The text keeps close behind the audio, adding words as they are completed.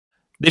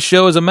This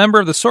show is a member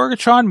of the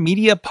Sorgatron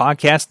Media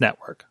Podcast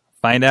Network.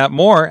 Find out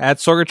more at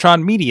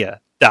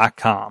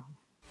sorgatronmedia.com.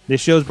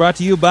 This show is brought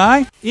to you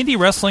by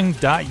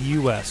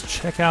IndyWrestling.us.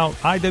 Check out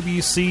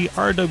IWC,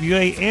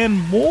 RWA, and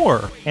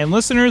more. And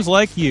listeners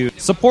like you,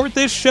 support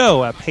this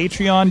show at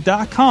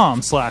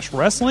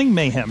patreon.com/Wrestling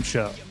Mayhem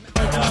Show.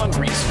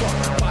 Hungry,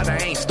 scarred, but I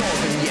ain't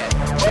starving yet.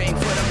 Chain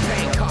for the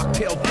pain,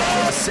 cocktail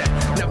bar set.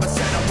 Never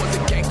said I was a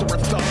gangster or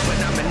thug, but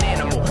I'm an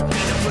animal.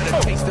 For the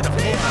taste of the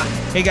fly.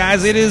 Hey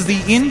guys, it is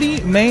the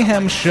Indy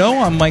Mayhem Show.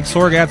 I'm Mike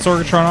Sorg at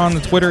Sorgatron on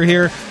the Twitter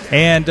here.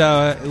 And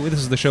this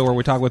is the show where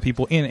we talk with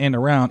people in and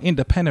around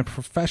independent,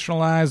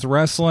 professionalized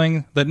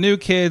wrestling, the new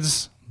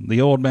kids, the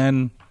old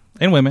men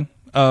and women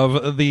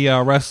of the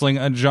wrestling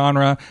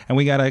genre, and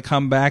we got to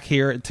come back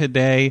here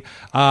today.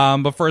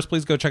 But first,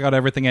 please go check out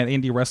everything at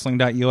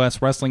IndyWrestling.us,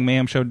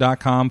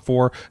 WrestlingMayhemShow.com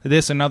for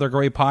this and other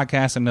great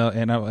podcasts and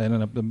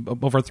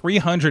over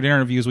 300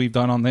 interviews we've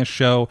done on this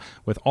show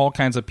with all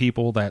kinds of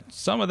people that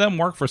some of them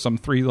work for some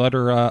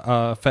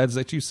three-letter feds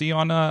that you see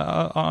on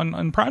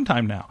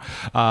primetime now.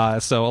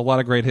 So a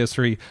lot of great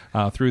history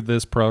through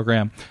this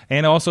program.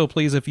 And also,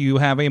 please, if you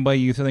have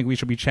anybody you think we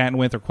should be chatting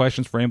with or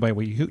questions for anybody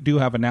we do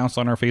have announced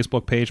on our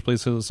Facebook page,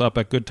 please hit us up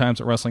at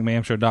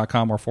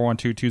goodtimes@WrestlingMayhemShow.com or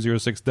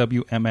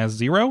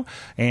 412-206-WMS0,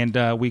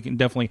 and we can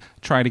definitely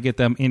try to get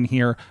them in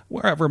here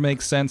wherever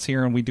makes sense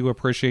here, and we do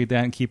appreciate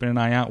that and keeping an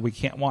eye out. We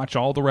can't watch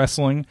all the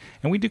wrestling,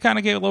 and we do kind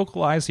of get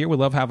localized here. We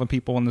love having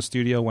people in the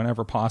studio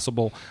whenever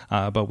possible,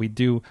 but we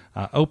do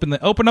open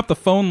up the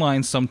phone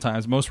lines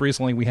sometimes. Most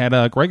recently, we had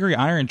Gregory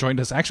Iron joined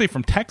us, actually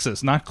from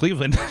Texas, not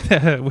Cleveland,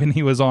 when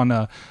he was on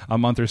a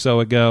month or so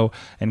ago,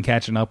 and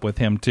catching up with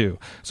him too.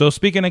 So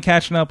speaking of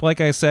catching up, like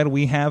I said,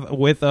 we have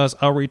with us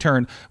a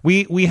return.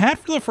 We had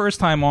for the first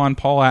time on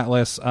Paul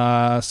Atlas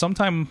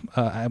sometime,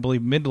 I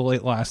believe, mid to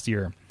late last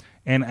year.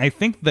 And I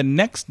think the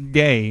next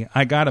day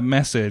I got a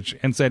message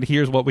and said,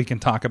 here's what we can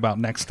talk about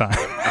next time.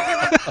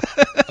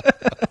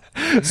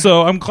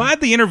 So I'm glad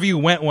the interview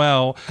went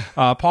well.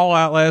 Paul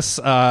Atlas,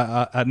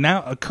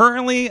 now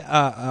currently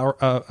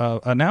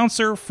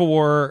announcer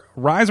for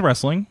Rise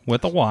Wrestling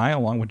with a Y,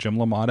 along with Jim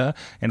LaMotta,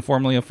 and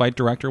formerly a fight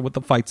director with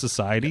the Fight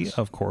Society, yes,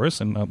 of course,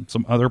 and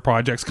some other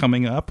projects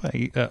coming up.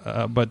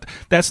 But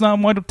that's not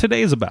what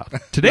today is about.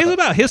 Today's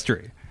about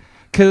history,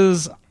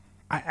 because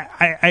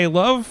I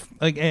love,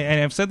 like,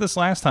 and I've said this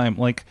last time,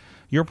 like,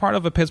 you're part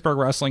of a Pittsburgh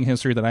wrestling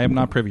history that I am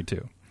not privy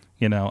to.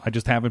 You know, I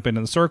just haven't been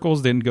in the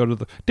circles. Didn't go to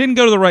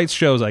the right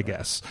shows, I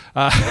guess.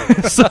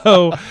 It's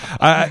a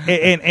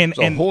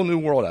whole new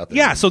world out there.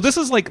 Yeah, so this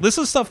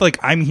is stuff like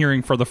I'm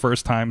hearing for the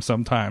first time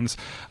sometimes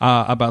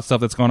about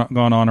stuff that's going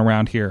on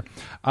around here.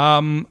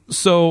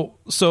 So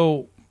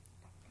the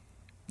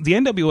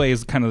NWA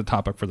is kind of the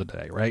topic for the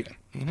day, right?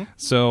 Mm-hmm.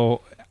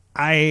 So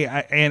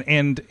I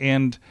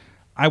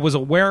was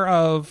aware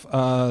of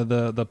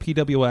the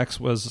PWX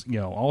was,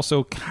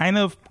 also kind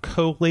of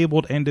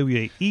co-labeled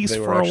NWA East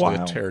for a while. They were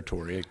actually a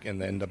territory,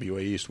 and the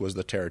NWA East was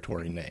the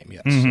territory name,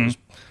 yes. Mm-hmm. So it was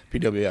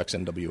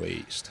PWX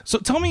NWA East. So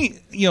tell me,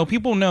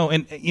 people know,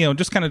 and,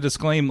 just kind of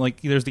disclaim, like,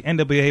 there's the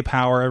NWA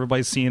Power,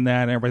 everybody's seeing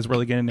that, and everybody's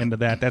really getting into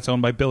that. That's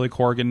owned by Billy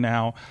Corgan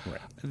now.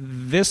 Right.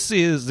 This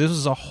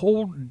is a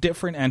whole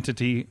different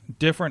entity,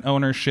 different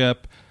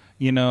ownership.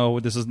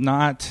 This is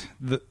not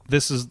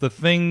this is the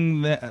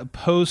thing that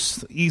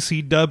post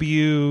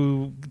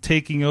ECW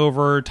taking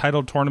over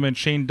title tournament,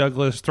 Shane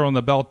Douglas throwing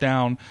the belt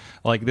down.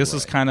 Like, this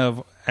is kind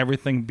of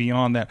everything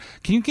beyond that.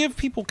 Can you give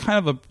people kind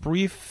of a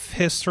brief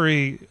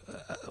history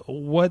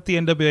what the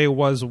NWA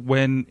was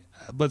when,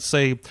 let's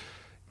say,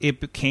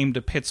 it came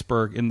to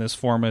Pittsburgh in this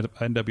form of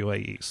NWA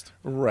East?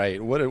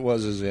 Right. What it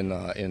was is in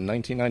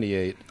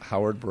 1998,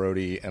 Howard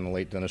Brody and the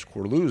late Dennis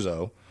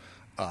Corluzzo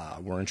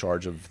were in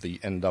charge of the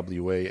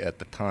NWA at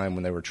the time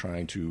when they were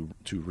trying to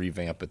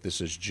revamp it.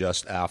 This is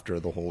just after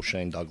the whole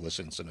Shane Douglas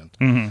incident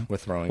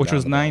with throwing, which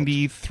was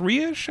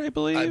 93-ish, I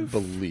believe. I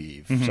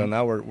believe. Mm-hmm. So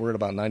now we're at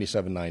about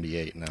 97,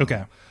 98 now.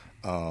 Okay.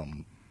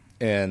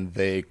 And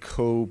they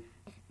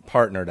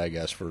co-partnered, I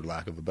guess, for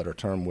lack of a better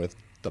term, with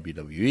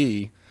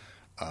WWE.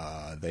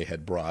 They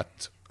had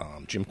brought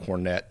Jim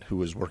Cornette, who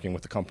was working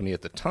with the company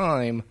at the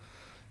time.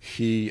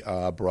 He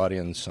brought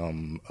in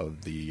some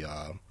of the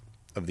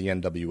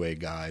NWA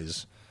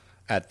guys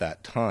at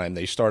that time.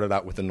 They started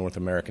out with the North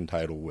American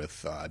title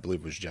with, I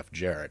believe it was Jeff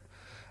Jarrett.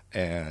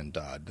 And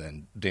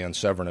then Dan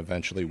Severn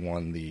eventually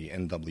won the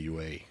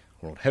NWA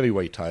World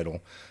Heavyweight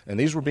title. And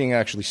these were being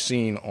actually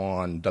seen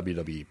on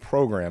WWE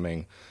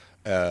programming,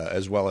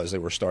 as well as they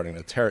were starting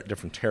to tear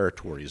different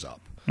territories up.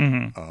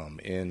 Mm-hmm.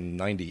 In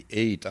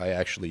 98, I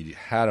actually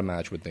had a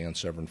match with Dan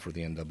Severn for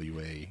the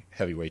NWA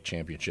Heavyweight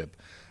Championship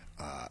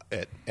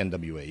at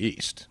NWA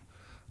East.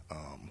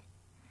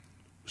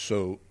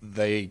 So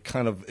they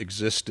kind of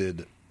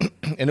existed,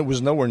 and it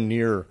was nowhere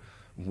near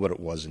what it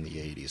was in the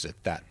 80s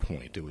at that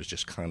point. It was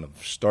just kind of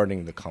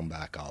starting to come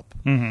back up.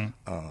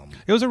 Mm-hmm.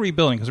 It was a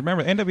rebuilding, because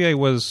remember, NWA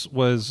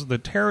was the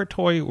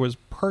territory was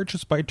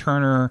purchased by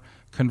Turner,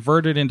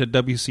 converted into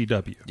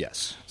WCW.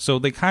 Yes. So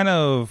they kind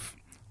of,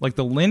 like,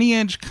 the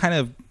lineage kind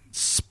of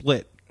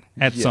split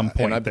at some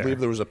point. And I there. believe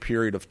there was a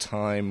period of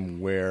time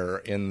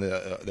where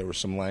there was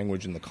some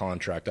language in the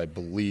contract, I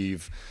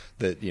believe,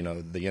 that the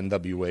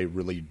NWA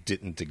really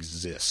didn't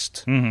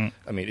exist. I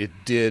mean, it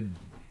did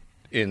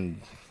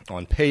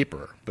on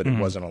paper, but it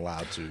wasn't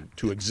allowed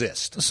to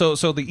exist. So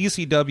the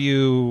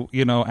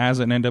ECW, as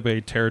an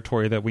NWA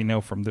territory that we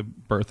know from the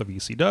birth of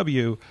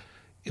ECW,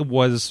 it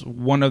was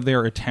one of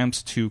their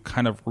attempts to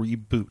kind of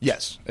reboot.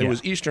 Yes, it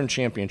was Eastern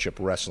Championship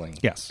Wrestling.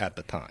 Yes. At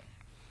the time,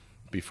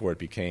 before it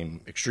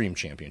became Extreme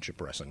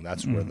Championship Wrestling.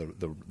 That's where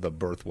the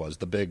birth was.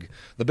 The big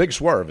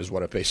swerve is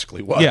what it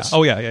basically was. Yeah.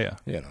 Oh yeah.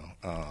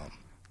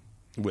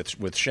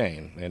 With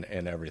Shane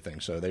and everything.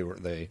 So they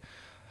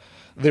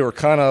were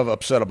kind of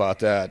upset about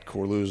that.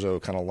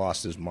 Corluzzo kind of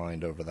lost his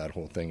mind over that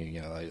whole thing.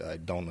 I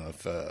don't know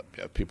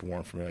if people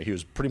weren't familiar. He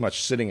was pretty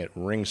much sitting at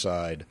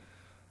ringside,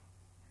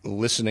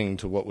 listening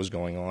to what was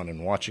going on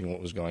and watching what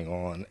was going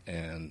on,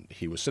 and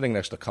he was sitting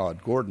next to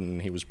Todd Gordon,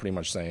 and he was pretty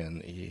much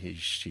saying he's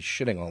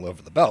shitting all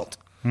over the belt.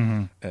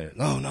 And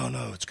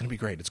no, it's going to be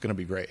great. It's going to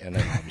be great. And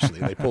then obviously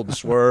they pulled the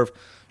swerve.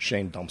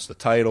 Shane dumps the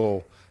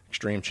title,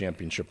 Extreme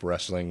Championship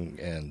Wrestling,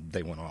 and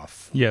they went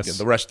off. Yes.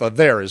 The rest of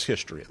there is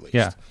history, at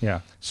least. Yeah.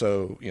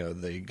 So,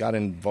 they got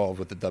involved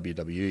with the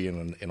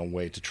WWE in a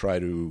way to try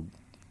to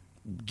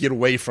get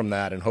away from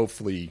that and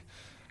hopefully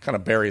kind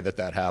of bury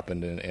that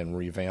happened and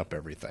revamp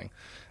everything.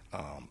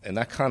 And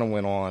that kind of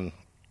went on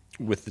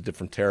with the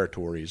different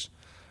territories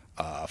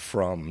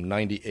from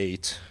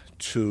 98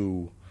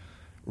 to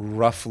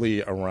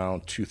roughly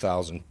around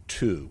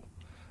 2002.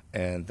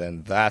 And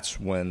then that's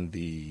when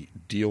the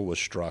deal was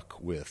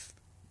struck with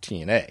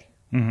TNA,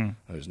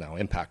 who's now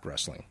Impact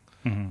Wrestling.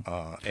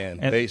 And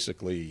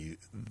basically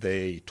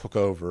they took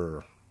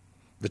over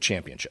the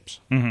championships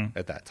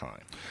at that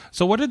time.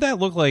 So what did that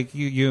look like?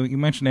 You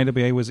mentioned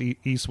NWA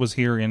East was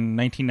here in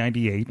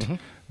 1998.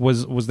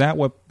 Was that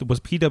what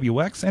was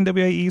PWX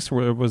NWA East,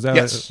 or was that?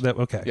 Yes.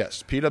 Okay.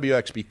 Yes.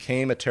 PWX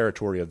became a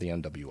territory of the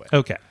NWA.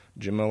 Okay.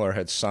 Jim Miller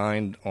had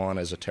signed on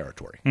as a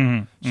territory,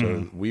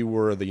 so we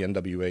were the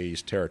NWA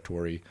East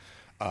territory.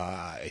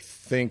 I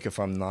think, if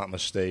I'm not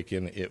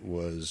mistaken, it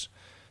was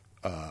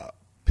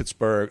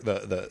Pittsburgh,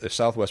 the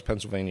Southwest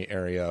Pennsylvania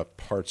area,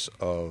 parts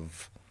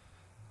of,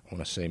 I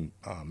want to say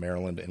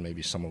Maryland, and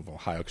maybe some of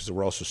Ohio, because there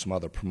were also some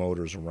other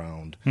promoters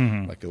around,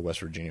 like the West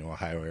Virginia,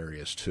 Ohio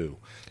areas too.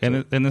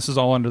 And this is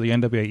all under the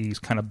NWA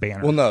East kind of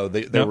banner. Well, no,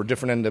 there were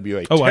different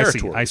NWA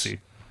territories. I see.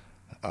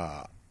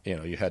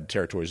 You had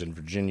territories in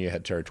Virginia, you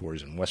had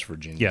territories in West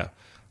Virginia.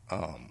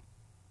 Yeah.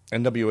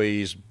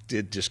 NWAs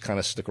did just kind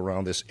of stick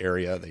around this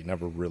area. They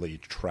never really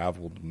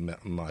traveled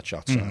much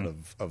outside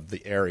of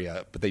the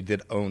area, but they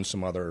did own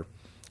some other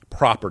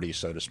property,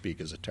 so to speak,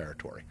 as a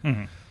territory.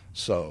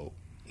 So,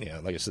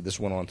 like I said, this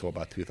went on until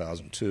about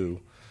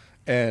 2002,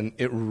 and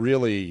it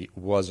really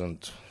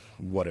wasn't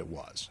what it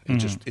was.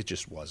 It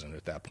just wasn't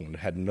at that point. It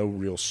had no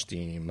real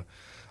steam.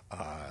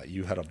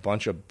 You had a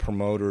bunch of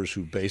promoters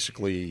who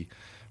basically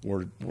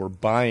were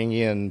buying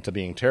into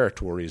being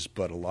territories,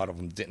 but a lot of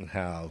them didn't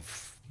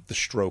have the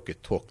stroke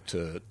it took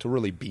to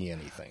really be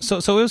anything. So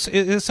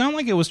it sounded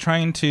like it was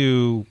trying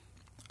to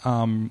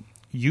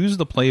use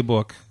the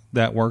playbook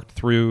that worked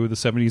through the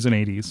 70s and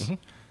 80s,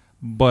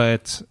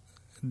 but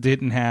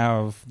didn't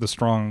have the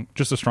strong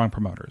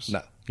promoters.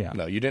 No. Yeah.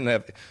 No, you didn't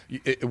have.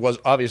 It was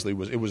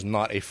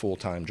not a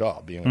full-time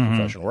job being a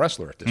professional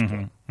wrestler at this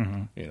point.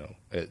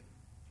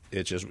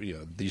 It's just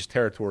these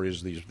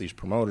territories, these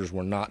promoters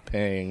were not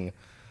paying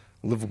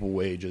livable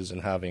wages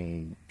and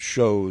having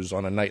shows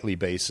on a nightly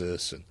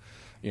basis, and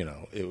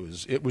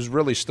it was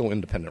really still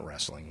independent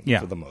wrestling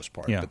for the most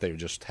part. But they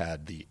just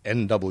had the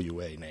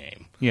NWA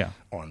name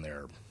on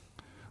their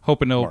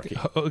marquee.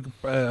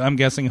 I'm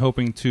guessing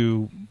hoping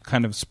to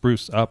kind of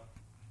spruce up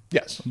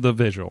the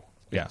visual.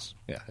 Yes.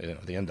 Yeah.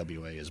 The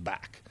NWA is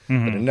back, but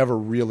it never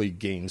really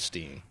gained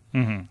steam.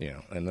 And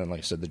then, like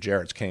I said, the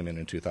Jarretts came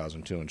in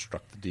 2002 and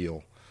struck the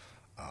deal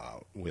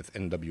with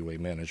NWA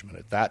management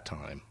at that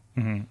time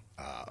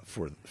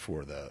for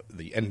the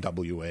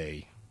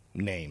NWA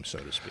name, so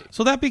to speak.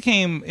 So that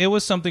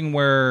was something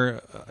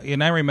where,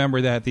 and I remember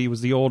that it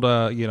was the old,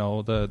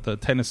 the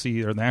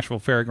Tennessee or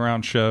Nashville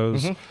Fairground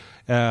shows.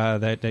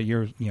 That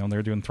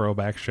they're doing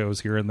throwback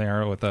shows here and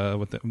there with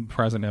the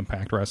present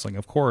Impact Wrestling,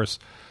 of course.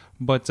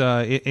 But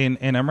and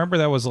I remember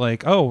that was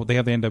like, oh, they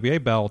have the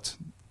NWA belt.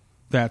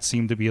 That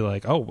seemed to be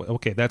like, oh,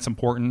 okay, that's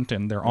important,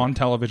 and they're on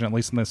television, at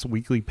least in this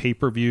weekly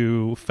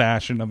pay-per-view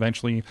fashion,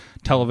 eventually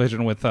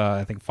television with,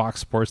 I think,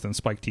 Fox Sports and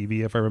Spike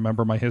TV, if I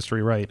remember my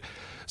history right.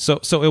 So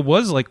it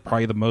was like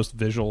probably the most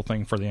visual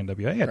thing for the NWA at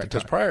the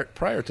time. Because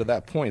prior to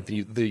that point,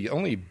 the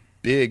only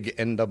big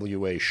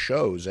NWA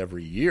shows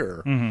every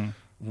year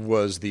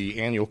was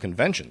the annual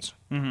conventions,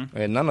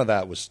 and none of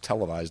that was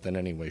televised in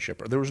any way,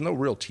 shape, or there was no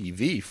real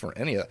TV for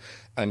any of that.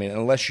 I mean,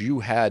 unless you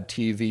had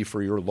TV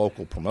for your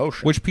local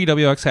promotion, which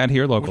PWX had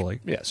here locally.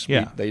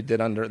 They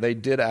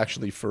did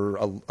actually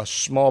for a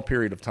small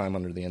period of time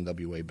under the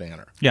NWA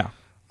banner.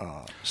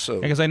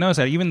 Because I noticed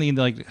that even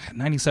the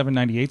 97,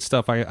 98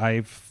 stuff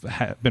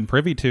I've been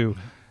privy to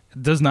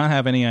does not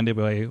have any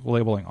NWA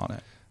labeling on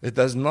it. It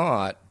does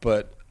not,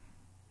 but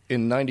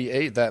in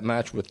 '98, that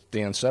match with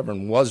Dan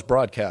Severn was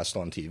broadcast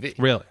on TV.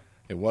 Really?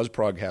 It was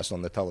broadcast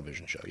on the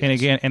television show.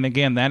 Yes. And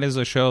again, that is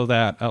a show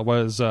that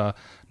was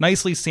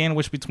nicely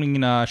sandwiched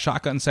between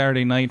Shotgun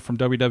Saturday Night from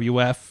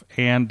WWF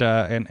and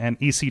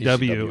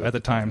ECW at the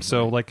time.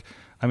 So, like,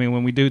 I mean,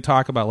 when we do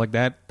talk about like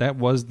that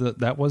was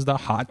the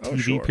hot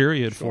TV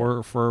period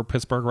for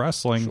Pittsburgh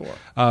wrestling.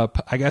 Sure.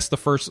 I guess the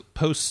first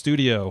post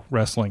studio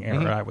wrestling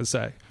era, I would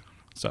say.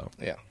 So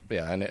yeah,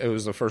 and it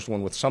was the first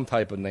one with some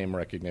type of name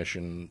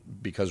recognition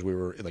because we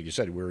were, like you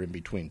said, we were in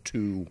between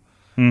two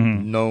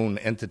known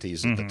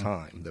entities at the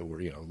time that were,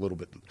 a little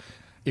bit,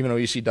 even though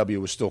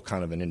ECW was still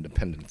kind of an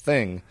independent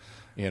thing,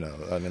 I mean,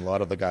 a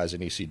lot of the guys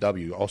in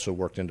ECW also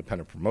worked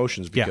independent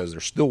promotions because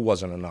there still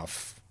wasn't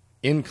enough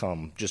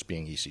income just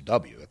being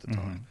ECW at the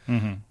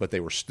time, but they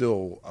were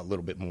still a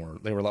little bit more,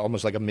 they were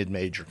almost like a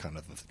mid-major kind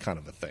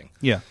of a thing.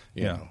 Yeah.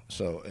 You know?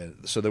 So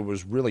there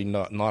was really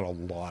not a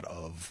lot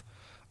of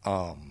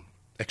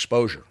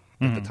exposure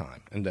at the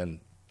time. And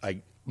then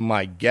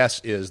my guess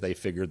is they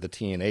figured the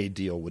TNA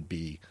deal would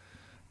be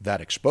that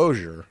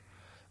exposure,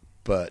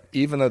 but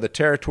even though the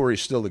territory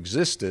still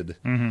existed,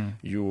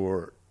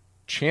 your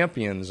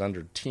champions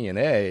under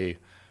TNA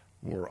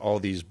were all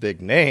these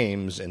big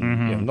names,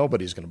 and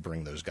nobody's going to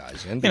bring those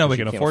guys in. They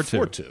can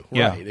afford to.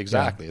 Yeah. Right,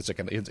 exactly.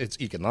 Yeah. It's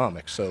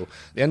economics. So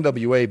the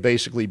NWA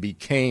basically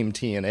became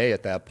TNA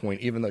at that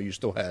point, even though you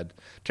still had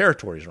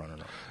territories running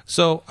around.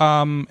 So,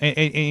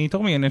 and you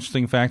told me an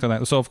interesting fact on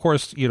that. So, of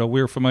course,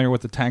 we're familiar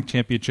with the tag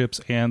championships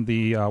and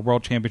the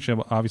world championship.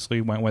 Obviously,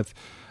 went with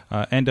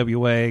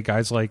NWA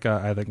guys like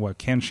I think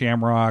Ken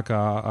Shamrock,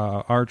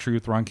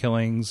 R-Truth, Ron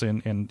Killings,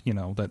 and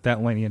that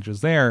lineage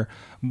is there.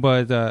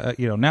 But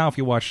now if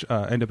you watch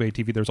NWA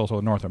TV, there's also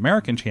a North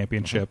American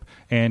Championship,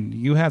 and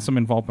you had some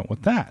involvement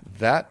with that.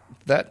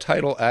 That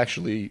title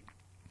actually,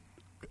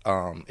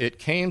 it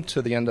came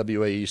to the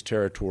NWA East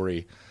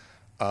territory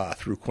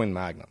through Quinn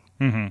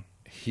Magnum.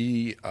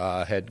 He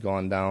had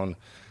gone down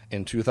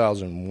in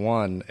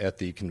 2001 at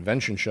the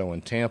convention show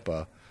in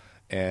Tampa,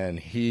 and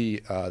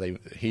he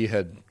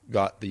had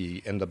got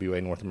the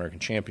NWA North American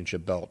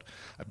Championship belt.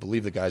 I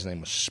believe the guy's name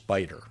was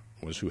Spider,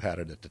 was who had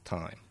it at the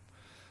time.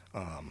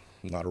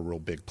 Not a real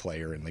big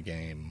player in the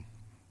game,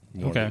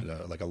 more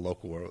like a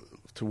local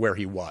to where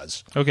he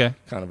was, kind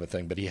of a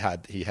thing. But he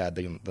had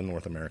the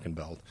North American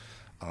belt.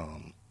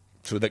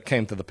 So that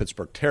came to the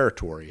Pittsburgh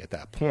territory at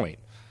that point.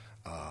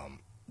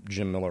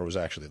 Jim Miller was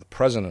actually the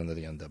president of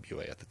the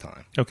NWA at the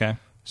time. Okay.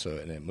 So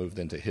and it moved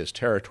into his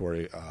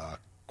territory.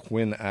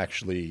 Quinn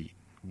actually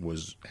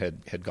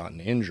had gotten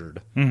injured,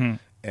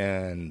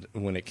 and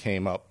when it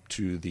came up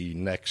to the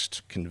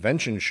next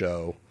convention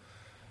show,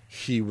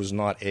 he was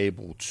not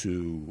able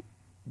to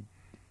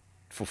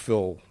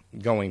fulfill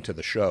going to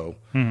the show.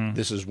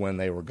 This is when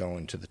they were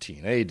going to the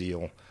TNA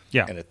deal.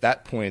 Yeah. And at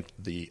that point,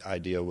 the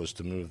idea was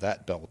to move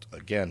that belt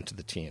again to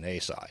the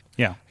TNA side.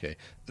 Yeah. Okay.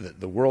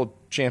 The World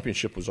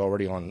Championship was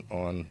already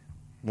on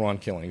Ron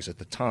Killings at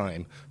the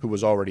time, who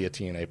was already a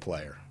TNA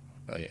player.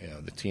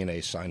 The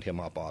TNA signed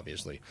him up,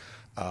 obviously.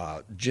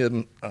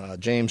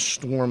 James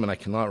Storm, and I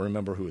cannot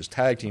remember who his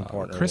tag team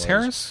partner was. Chris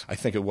Harris? I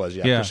think it was,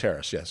 yeah. Chris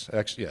Harris, yes.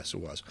 Yes, it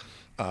was.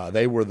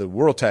 They were the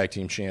World Tag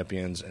Team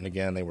Champions, and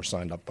again, they were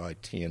signed up by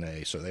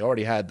TNA, so they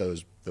already had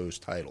those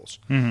titles.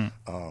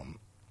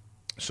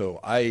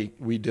 So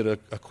we did a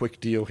quick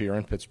deal here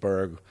in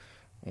Pittsburgh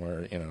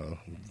where,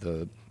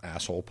 the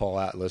asshole Paul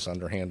Atlas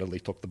underhandedly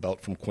took the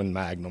belt from Quinn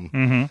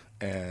Magnum,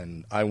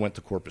 and I went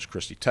to Corpus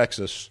Christi,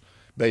 Texas,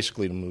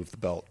 basically to move the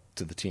belt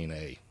to the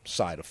TNA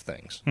side of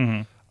things.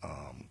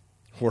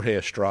 Jorge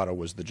Estrada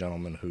was the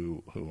gentleman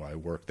who I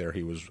worked there.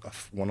 He was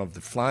one of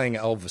the Flying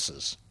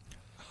Elvises.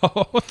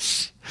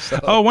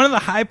 One of the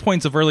high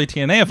points of early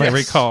TNA, if I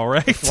recall,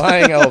 right?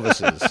 Flying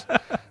Elvises.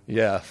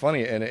 Yeah,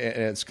 funny, and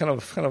it's kind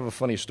of a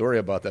funny story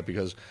about that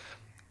because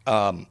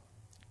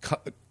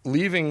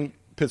leaving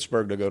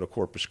Pittsburgh to go to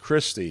Corpus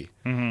Christi,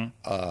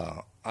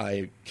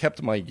 I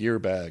kept my gear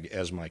bag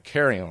as my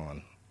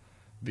carry-on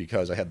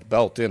because I had the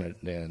belt in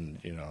it, and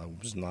I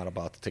was not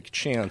about to take a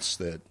chance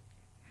that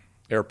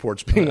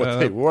airports being what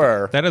they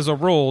were. That is a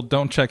rule.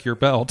 Don't check your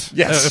belt.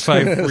 Yes, if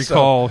I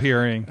recall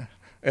hearing.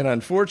 And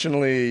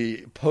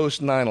unfortunately,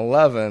 post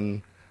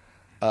 9/11,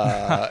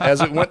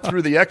 as it went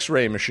through the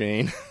X-ray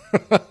machine,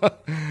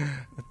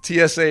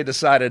 TSA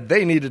decided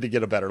they needed to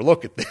get a better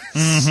look at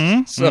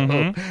this.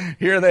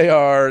 Here they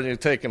are,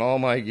 taking all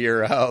my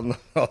gear out and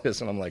all this,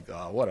 and I'm like,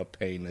 oh, what a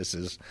pain this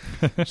is.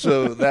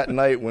 So that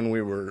night when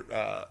we were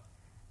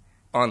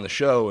on the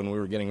show and we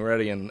were getting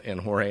ready, and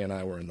Jorge and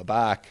I were in the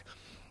back,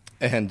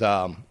 and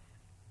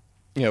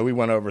we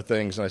went over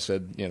things, and I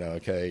said,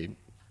 okay,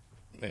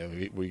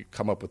 we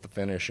come up with the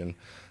finish, and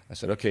I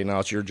said, okay, now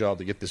it's your job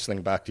to get this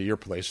thing back to your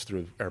place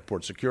through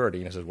airport security.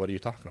 And he said, what are you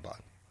talking about?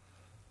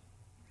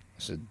 I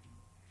said,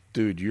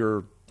 dude,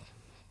 you're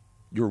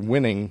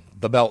winning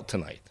the belt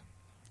tonight,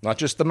 not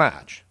just the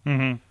match.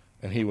 And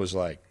he was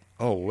like,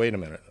 oh, wait a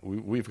minute,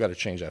 we've got to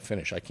change that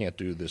finish. I can't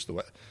do this the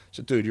way. I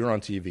said, dude, you're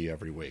on TV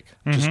every week.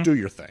 Just do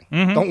your thing.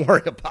 Don't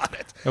worry about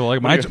it. Well,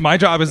 like my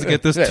job is to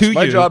get this to you.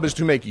 My job is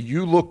to make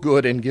you look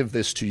good and give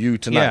this to you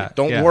tonight. Yeah,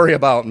 Don't worry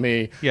about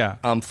me. Yeah.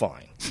 I'm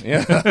fine.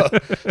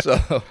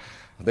 So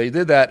they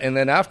did that, and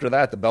then after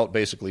that, the belt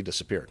basically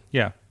disappeared.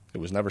 Yeah. It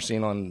was never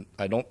seen on,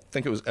 I don't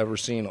think it was ever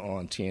seen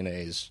on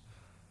TNA's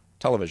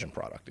television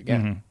product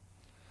again.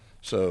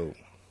 So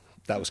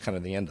that was kind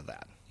of the end of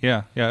that.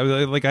 Yeah.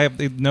 Like I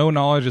have no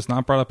knowledge. It's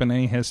not brought up in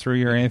any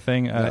history or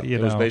anything. It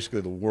was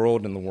basically the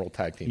world and the world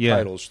tag team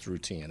titles through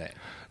TNA.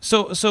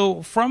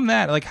 So from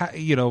that, like,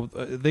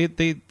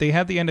 they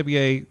had the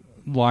NWA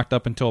locked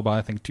up until about,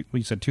 I think,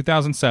 you said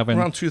 2007.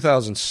 Around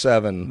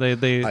 2007.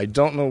 They I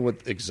don't know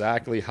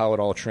exactly how it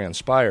all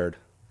transpired.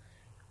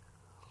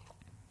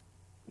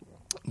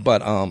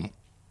 But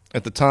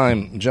at the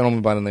time, a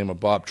gentleman by the name of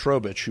Bob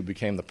Trowbridge, who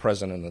became the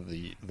president of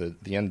the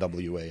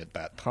NWA at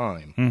that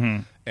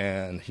time,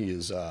 and he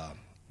is, I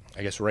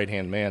guess,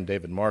 right-hand man,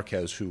 David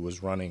Marquez, who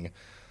was running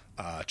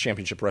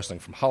Championship Wrestling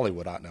from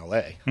Hollywood out in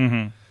L.A.,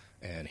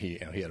 and he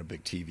had a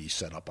big TV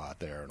set up out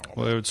there. And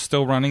all that. It's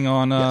still running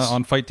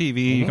on Fight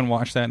TV. You can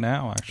watch that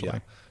now, actually. Yeah.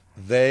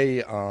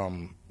 They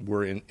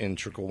were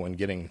integral in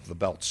getting the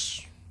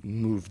belts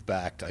moved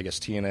back to, I guess,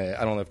 TNA.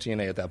 I don't know if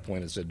TNA at that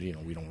point had said,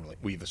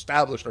 we've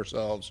established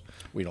ourselves.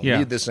 We don't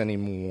need this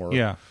anymore.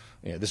 Yeah.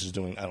 This is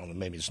doing, I don't know,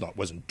 maybe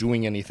wasn't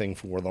doing anything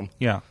for them.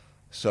 Yeah.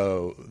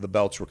 So the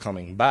belts were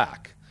coming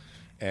back.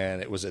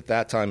 And it was at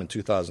that time in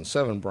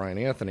 2007, Brian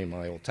Anthony,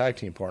 my old tag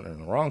team partner in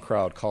the Wrong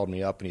Crowd, called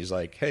me up and he's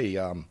like, hey,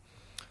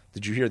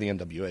 did you hear the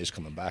NWA is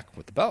coming back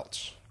with the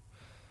belts?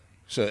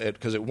 So,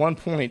 because at one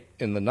point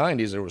in the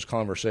 90s, there was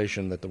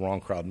conversation that the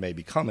Wrong Crowd may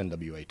become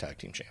NWA tag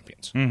team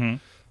champions.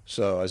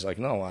 So I was like,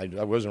 no, I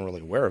wasn't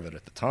really aware of it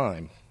at the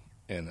time.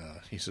 And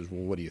he says,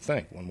 well, what do you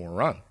think? One more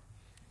run?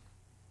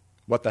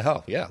 What the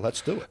hell? Yeah,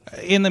 let's do it.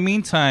 In the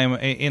meantime,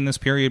 in this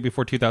period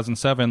before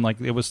 2007,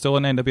 like, it was still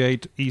an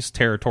NWA East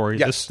territory.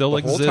 Yes, this still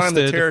existed. The whole time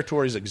the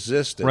territories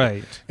existed.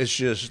 Right. It's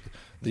just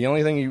the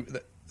only thing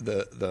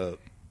the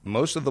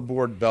most of the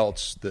board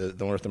belts, the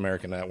North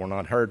American that were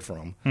not heard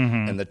from,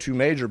 and the two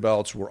major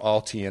belts were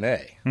all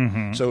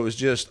TNA. So it was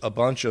just a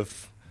bunch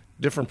of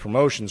different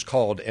promotions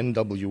called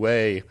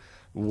NWA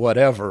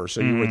whatever.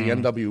 So you were the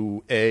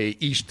NWA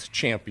East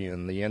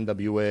champion, the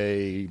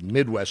NWA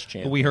Midwest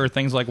champion. We heard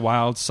things like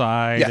Wild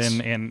Side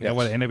and yes.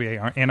 What,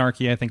 NWA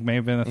Anarchy, I think, may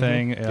have been a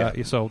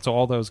thing. So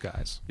all those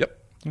guys. Yep.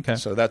 Okay.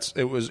 So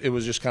it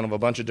was just kind of a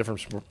bunch of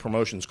different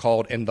promotions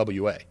called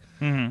NWA.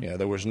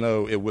 There was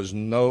it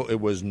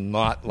was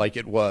not like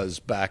it was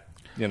back,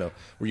 where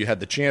you had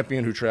the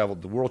champion who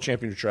traveled, the world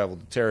champion who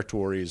traveled the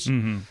territories.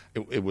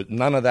 It was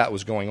none of that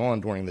was going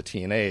on during the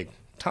TNA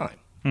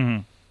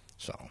time.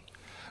 So,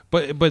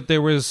 but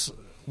there was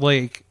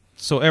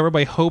so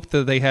everybody hoped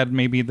that they had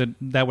maybe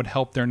that would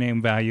help their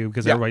name value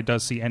because everybody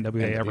does see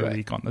NWA every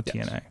week on the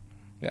TNA.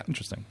 Yeah,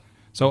 interesting.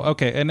 So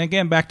okay, and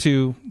again back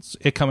to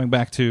it coming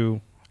back to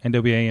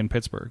NWA in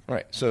Pittsburgh.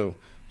 Right. So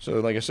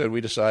like I said,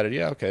 we decided,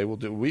 we'll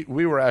do.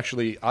 We were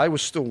actually, I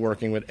was still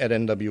working at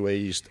NWA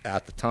East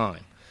at the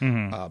time.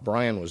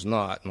 Brian was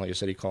not, and like I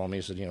said, he called me.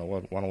 He said,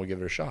 why don't we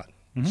give it a shot?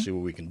 See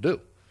what we can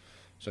do.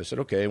 So I said,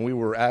 okay. And we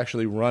were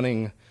actually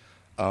running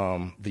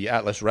the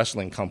Atlas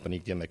Wrestling Company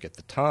gimmick at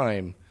the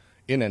time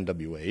in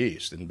NWA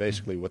East, and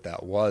basically what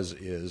that was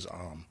is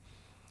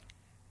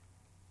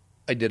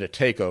I did a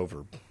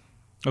takeover.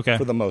 Okay.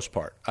 For the most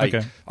part.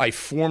 I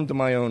formed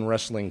my own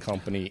wrestling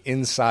company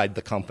inside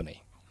the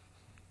company.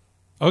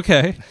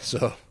 Okay.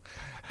 So,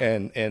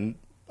 and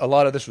a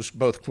lot of this was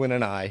both Quinn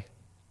and I,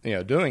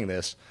 doing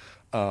this,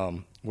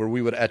 where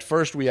we would, at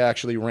first we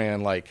actually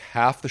ran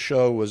half the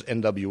show was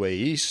NWA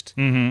East,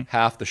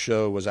 half the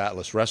show was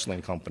Atlas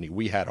Wrestling Company.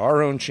 We had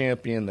our own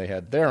champion, they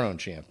had their own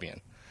champion.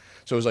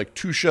 So it was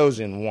two shows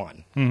in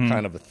one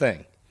kind of a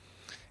thing.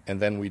 And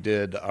then we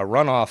did a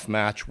runoff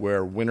match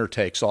where winner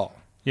takes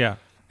all. Yeah.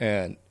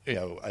 And,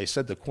 I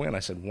said to Quinn,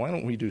 why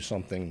don't we do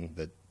something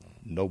that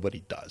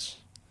nobody does?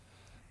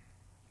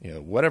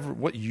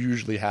 What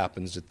usually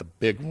happens at the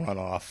big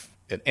runoff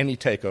at any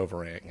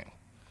takeover angle,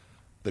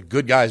 the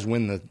good guys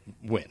win.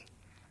 I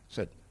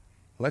said,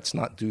 let's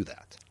not do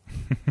that.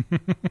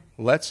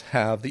 Let's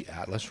have the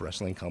Atlas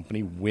Wrestling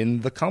Company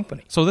win the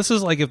company. So this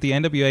is like if the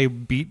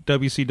NWA beat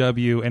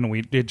WCW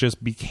and it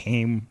just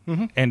became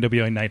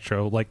NWA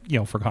Nitro,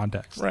 for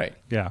context. Right.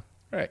 Yeah.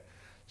 Right.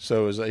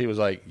 So he was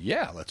like,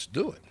 yeah, let's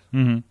do it.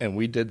 And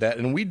we did that,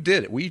 and we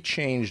did it. We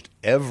changed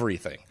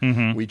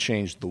everything. We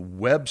changed the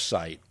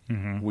website.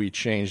 We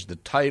changed the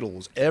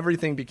titles.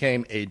 Everything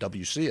became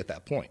AWC at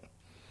that point.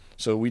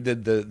 So we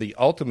did the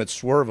ultimate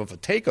swerve of a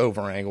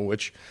takeover angle,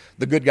 which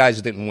the good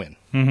guys didn't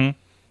win.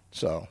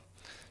 So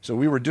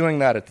we were doing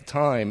that at the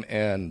time,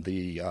 and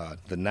the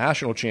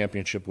national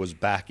championship was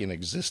back in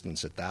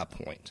existence at that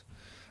point.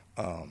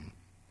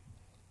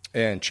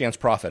 And Chance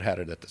Prophet had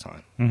it at the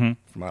time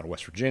from out of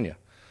West Virginia.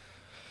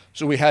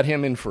 So we had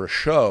him in for a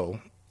show,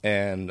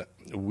 and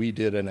we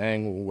did an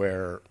angle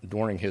where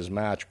during his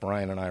match,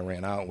 Brian and I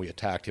ran out and we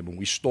attacked him, and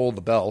we stole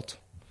the belt,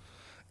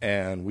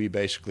 and we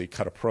basically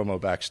cut a promo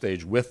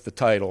backstage with the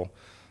title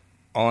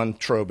on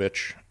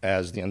Trobich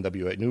as the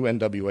new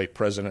NWA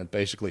president,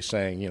 basically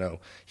saying,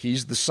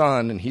 he's the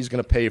son and he's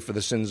going to pay for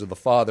the sins of the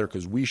father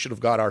because we should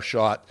have got our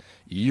shot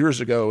years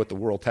ago at the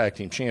World Tag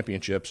Team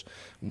Championships.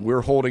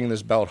 We're holding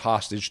this belt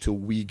hostage till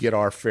we get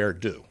our fair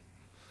due.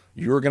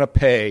 You're going to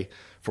pay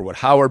for what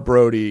Howard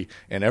Brody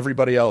and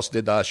everybody else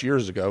did to us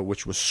years ago,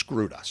 which was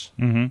screwed us.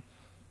 Mm-hmm.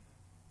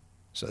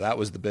 So that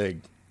was the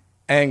big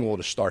angle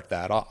to start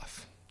that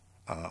off.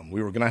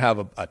 We were going to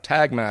have a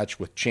tag match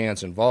with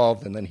Chance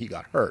involved, and then he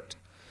got hurt.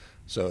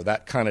 So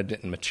that kind of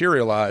didn't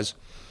materialize.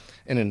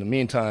 And in the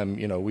meantime,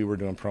 we were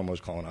doing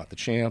promos calling out the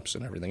champs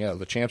and everything else.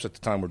 The champs at the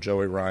time were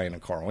Joey Ryan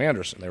and Carl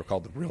Anderson. They were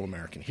called the Real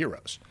American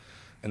Heroes.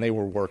 And they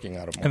were working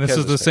out of And this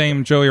is the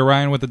same Joey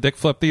Ryan with the dick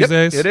flip these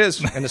days? It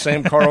is. And the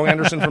same Carl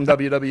Anderson from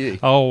WWE.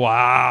 Oh,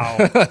 wow.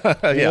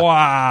 Yeah.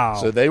 Wow.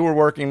 So they were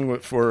working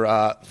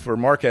for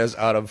Marquez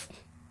out of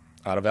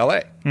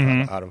L.A.,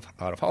 out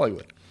of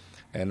Hollywood.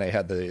 And they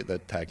had the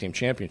tag team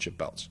championship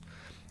belts.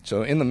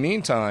 So in the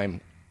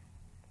meantime,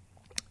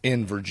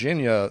 in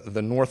Virginia,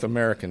 the North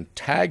American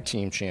tag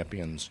team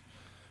champions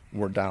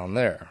were down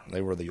there.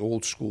 They were the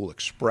Old School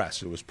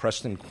Express. It was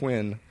Preston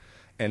Quinn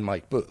and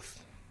Mike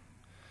Booth.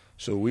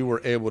 So we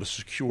were able to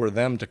secure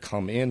them to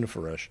come in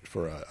for a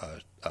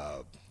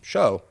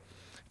show,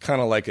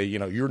 kind of like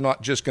you're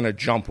not just going to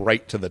jump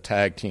right to the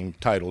tag team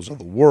titles of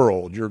the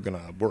world. You're going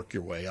to work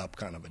your way up,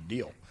 kind of a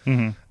deal.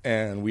 Mm-hmm.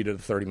 And we did a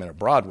 30-minute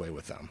Broadway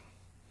with them,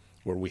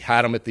 where we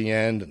had them at the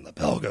end, and the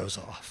bell goes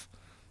off.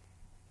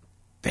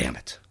 Damn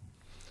it.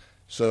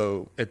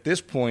 So at this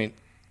point,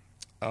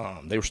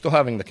 they were still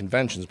having the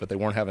conventions, but they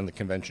weren't having the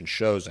convention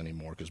shows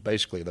anymore because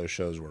basically those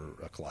shows were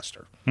a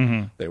cluster.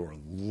 Mm-hmm. They were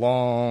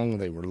long,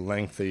 they were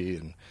lengthy,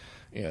 and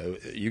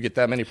you get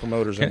that many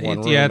promoters in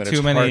one room, and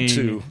too many, hard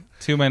to...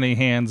 Too many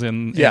hands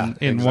in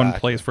exactly. one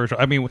place for a show.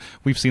 I mean,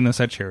 we've seen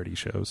this at charity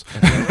shows,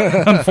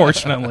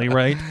 unfortunately,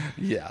 right?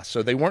 Yeah,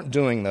 so they weren't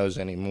doing those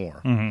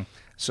anymore. Mm-hmm.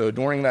 So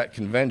during that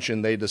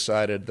convention, they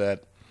decided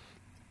that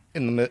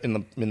in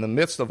the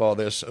midst of all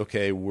this,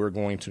 okay, we're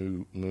going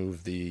to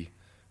move the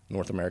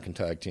North American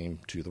tag team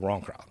to the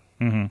Wrong Crowd.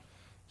 Mm-hmm.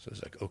 So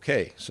it's like,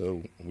 okay.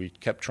 So we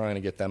kept trying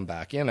to get them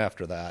back in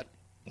after that.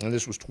 And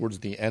this was towards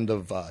the end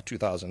of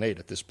 2008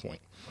 at this point.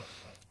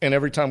 And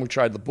every time we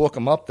tried to book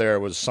them up there, it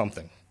was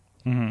something.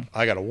 Mm-hmm.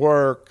 I got to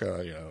work,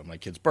 my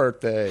kid's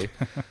birthday,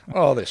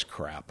 all this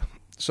crap.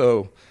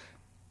 So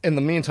in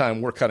the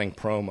meantime, we're cutting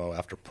promo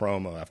after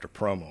promo after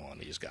promo on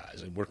these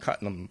guys. And we're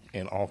cutting them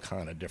in all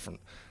kind of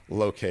different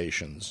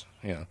locations.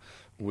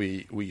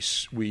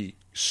 We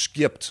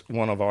skipped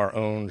one of our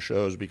own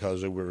shows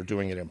because we were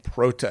doing it in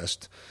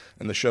protest,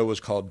 and the show was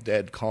called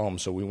Dead Calm.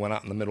 So we went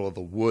out in the middle of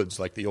the woods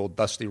like the old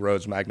Dusty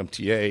Rhodes Magnum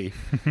TA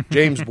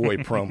James Boy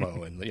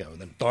promo, and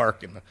the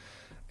dark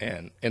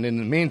and in the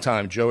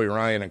meantime, Joey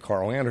Ryan and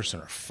Carl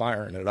Anderson are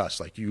firing at us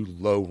like, you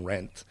low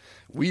rent.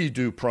 We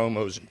do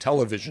promos in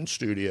television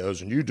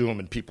studios, and you do them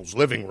in people's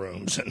living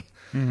rooms, and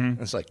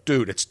it's like,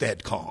 dude, it's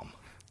dead calm.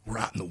 We're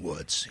out in the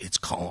woods. It's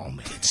calm.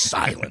 It's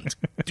silent.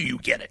 Do you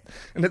get it?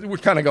 And we're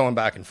kind of going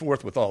back and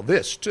forth with all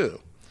this,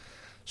 too.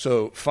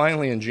 So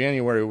finally in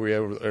January,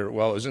 it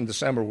was in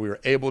December, we were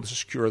able to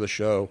secure the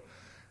show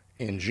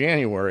in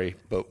January,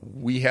 but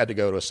we had to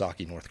go to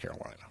Osaki, North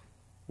Carolina,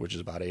 which is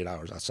about 8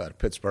 hours outside of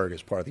Pittsburgh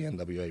as part of the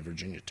NWA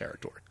Virginia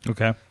territory.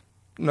 Okay.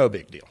 No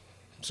big deal.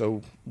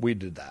 So we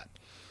did that.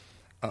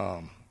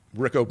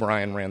 Rick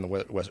O'Brien ran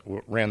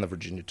the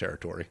Virginia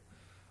territory.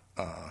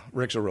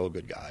 Rick's a real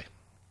good guy.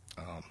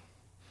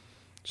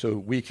 So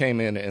we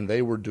came in, and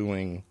they were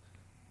doing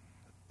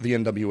the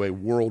NWA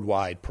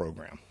worldwide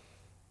program.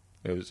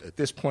 It was, at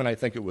this point, I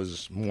think it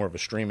was more of a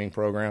streaming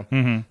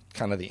program,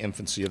 kind of the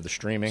infancy of the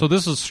streaming. So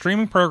this was a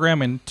streaming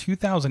program in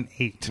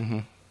 2008. Mm-hmm.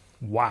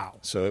 Wow.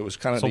 So it was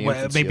kind of the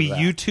infancy maybe of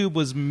that. YouTube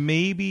was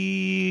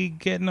maybe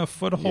getting a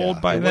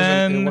foothold by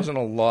then. It wasn't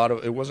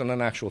it wasn't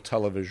an actual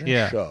television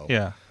show.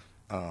 Yeah.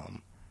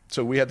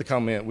 So we had to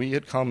come in. We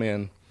had come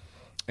in,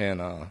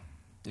 and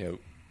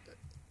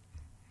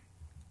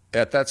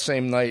at that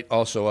same night,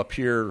 also up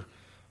here,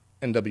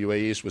 NWA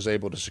East was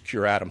able to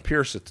secure Adam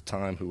Pearce at the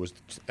time, who was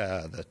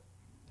the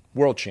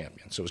world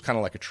champion. So it was kind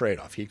of like a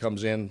trade-off. He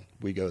comes in,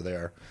 we go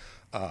there.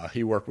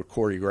 He worked with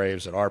Corey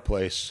Graves at our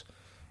place.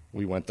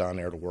 We went down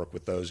there to work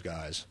with those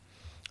guys.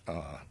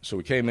 So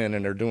we came in,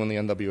 and they're doing the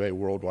NWA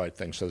worldwide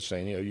thing. So they're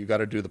saying, you got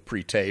to do the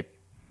pre-tape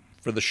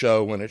for the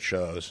show when it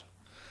shows.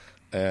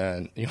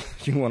 And you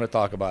want to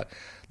talk about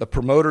the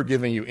promoter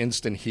giving you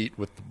instant heat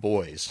with the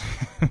boys.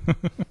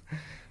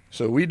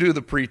 So we do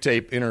the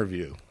pre-tape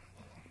interview,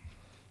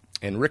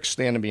 and Rick's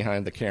standing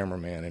behind the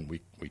cameraman, and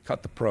we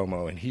cut the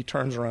promo, and he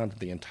turns around to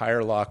the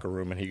entire locker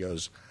room, and he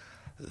goes,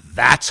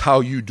 "That's how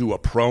you do a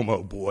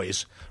promo,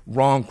 boys.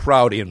 Wrong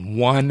Crowd in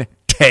one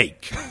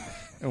take."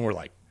 And we're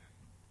like,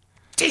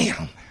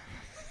 damn.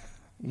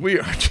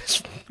 We're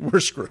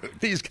screwed.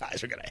 These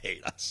guys are going to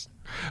hate us.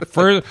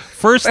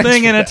 First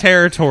thing in a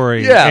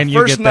territory. Yeah, and you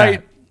first get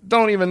night, that.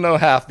 don't even know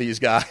half these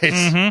guys.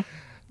 Mm-hmm.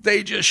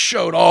 They just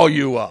showed all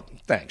you up.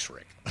 Thanks,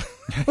 Rick.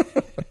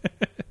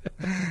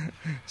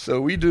 So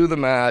we do the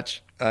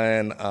match,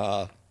 and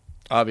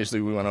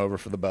obviously we went over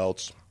for the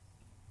belts.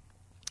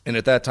 And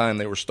at that time,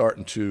 they were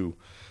starting to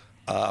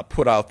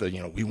put out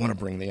the, we want to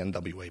bring the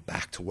NWA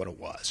back to what it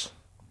was.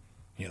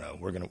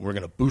 We're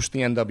gonna boost the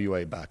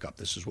NWA back up.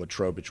 This is what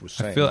Trowbridge was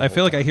saying. I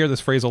feel like I hear this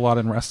phrase a lot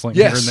in wrestling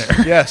yes, here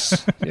and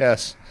there.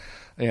 yes.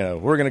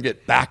 We're going to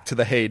get back to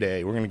the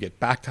heyday. We're going to get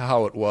back to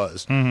how it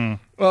was.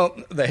 Mm-hmm. Well,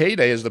 the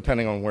heyday is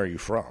depending on where you're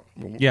from.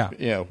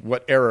 Yeah.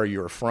 What era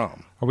you're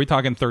from. Are we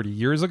talking 30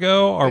 years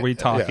ago? Or are we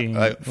talking...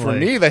 For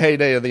me, the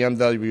heyday of the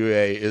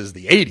NWA is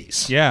the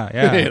 80s.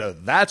 Yeah.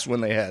 That's when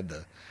they had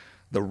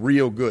the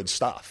real good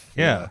stuff.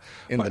 Yeah.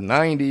 In the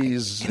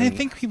 90s. And I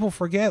think people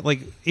forget,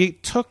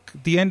 it took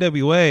the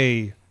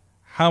NWA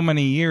how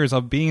many years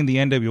of being the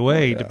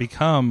NWA to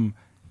become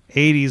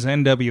 80s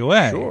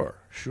NWA.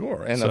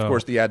 Sure. And, of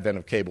course, the advent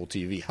of cable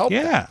TV helped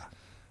that.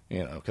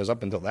 Yeah. Because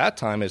up until that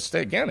time,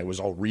 it was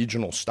all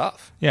regional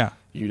stuff. Yeah.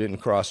 You didn't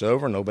cross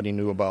over. Nobody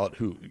knew about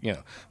who,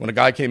 when a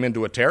guy came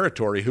into a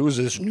territory, who's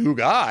this new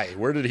guy?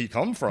 Where did he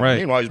come from? Right,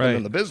 Meanwhile, he's been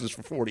in the business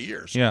for 40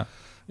 years. Yeah.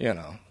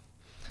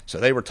 So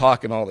they were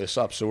talking all this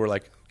up. So we're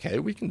like, okay,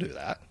 we can do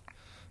that.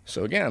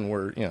 So again,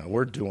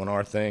 we're doing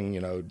our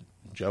thing.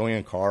 Joey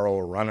and Carl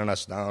are running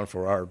us down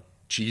for our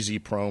cheesy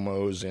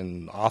promos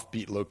in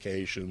offbeat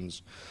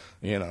locations,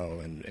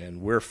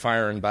 and we're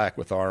firing back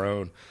with our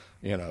own.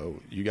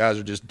 You guys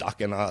are just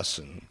ducking us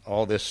and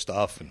all this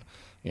stuff. And,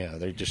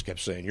 they just kept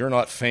saying, you're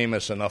not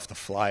famous enough to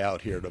fly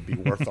out here to be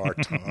worth our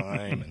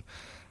time.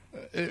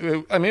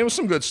 And it was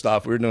some good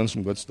stuff. We were doing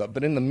some good stuff.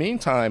 But in the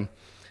meantime,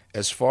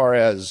 as far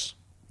as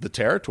the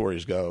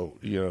territories go,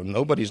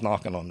 nobody's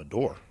knocking on the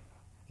door.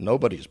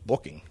 Nobody's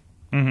booking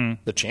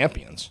the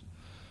champions.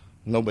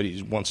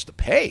 Nobody wants to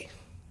pay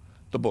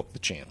to book the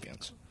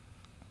champions.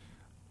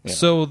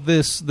 So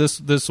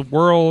this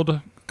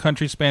world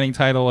country spanning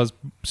title has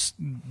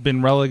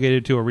been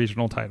relegated to a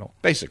regional title.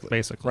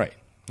 Basically. Right.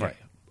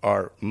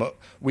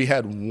 We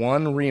had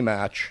one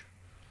rematch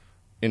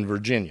in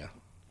Virginia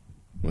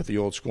with the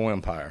Old School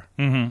Empire.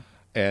 Mm-hmm.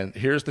 And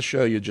here's to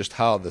show you just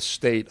how the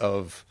state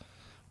of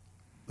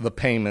the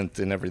payment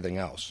and everything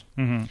else.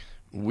 Mm-hmm.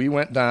 We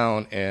went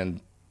down,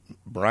 and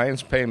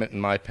Brian's payment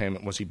and my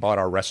payment was he bought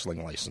our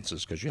wrestling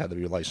licenses because you had to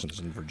be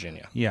licensed in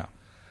Virginia. Yeah.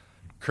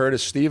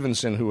 Curtis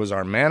Stevenson, who was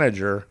our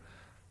manager,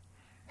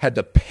 had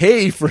to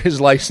pay for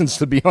his license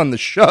to be on the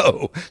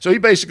show. So he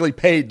basically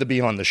paid to be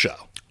on the show.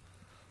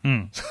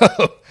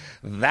 So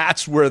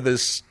that's where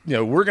this,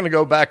 we're going to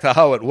go back to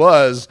how it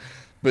was,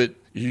 but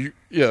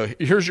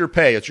here's your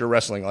pay. It's your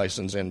wrestling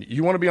license, and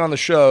you want to be on the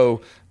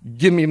show,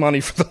 give me money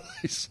for the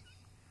license.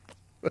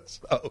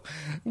 So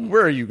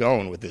where are you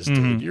going with this,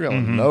 dude? You're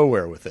going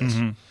nowhere with this.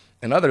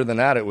 And other than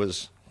that, it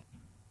was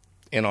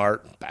in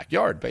our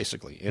backyard,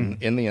 basically, in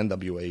the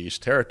NWA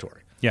East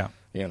territory. Yeah.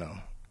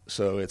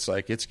 So it's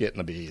like this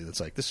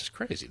is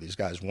crazy. These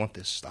guys want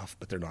this stuff,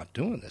 but they're not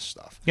doing this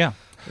stuff. Yeah.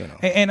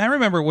 And I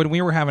remember when we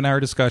were having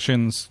our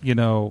discussions,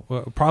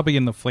 probably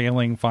in the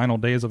flailing final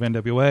days of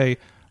NWA,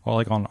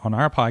 or on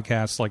our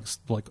podcast,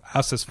 like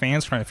us as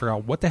fans trying to figure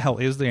out what the hell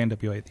is the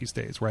NWA these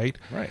days, right?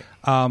 Right.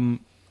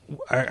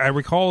 I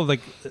recall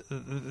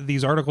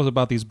these articles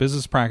about these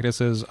business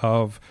practices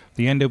of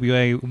the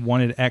NWA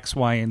wanted X,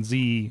 Y, and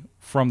Z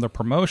from the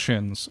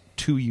promotions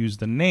to use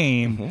the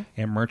name,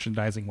 and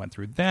merchandising went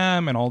through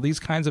them, and all these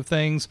kinds of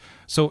things.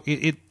 So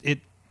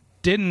it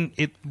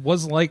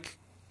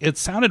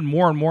sounded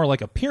more and more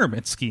like a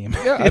pyramid scheme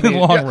in the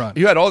long run.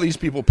 You had all these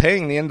people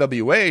paying the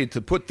NWA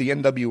to put the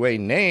NWA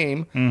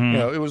name.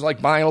 It was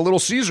like buying a Little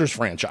Caesars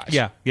franchise.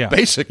 Yeah.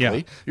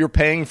 Basically, you're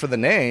paying for the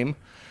name.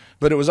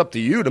 But it was up to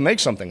you to make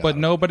something out of it. But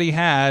nobody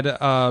had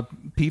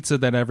pizza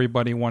that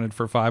everybody wanted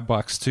for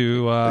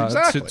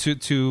 $5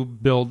 to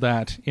build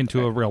that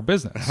into a real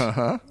business.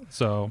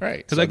 So,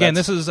 because again,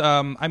 this is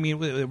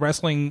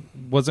wrestling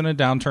was in a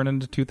downturn in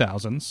the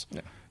 2000s.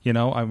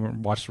 Yeah. I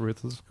watched the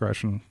Ruthless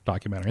Aggression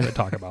documentary that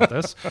talk about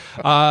this.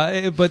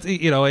 But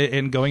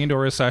and going into a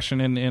recession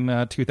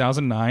in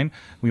 2009,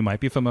 we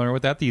might be familiar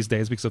with that these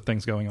days because of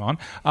things going on.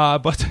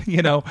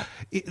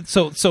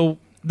 So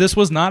this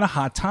was not a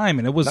hot time,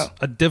 and it was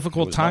a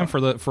difficult time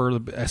for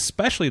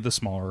especially the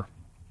smaller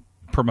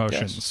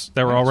promotions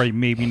that were already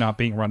maybe not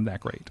being run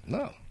that great.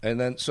 No, and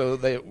then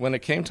when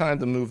it came time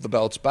to move the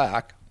belts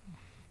back,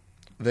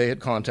 they had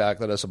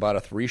contacted us about a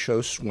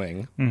 3-show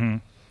swing,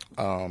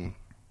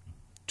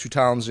 2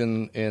 towns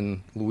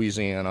in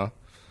Louisiana,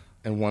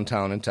 and 1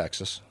 town in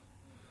Texas.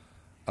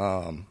 It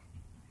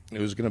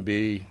was going to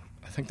be,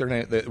 I think their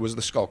name, it was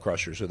the Skull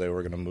Crushers who they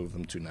were going to move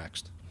them to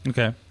next.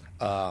 Okay.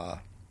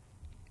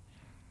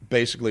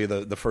 Basically,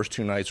 the first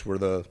 2 nights were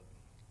the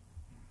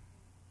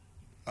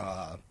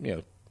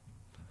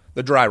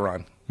dry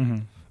run,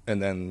 and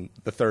then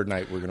the third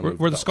night we're going to move.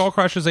 Were the Skull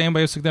Crushers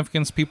anybody of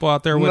significance? People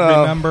out there would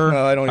remember?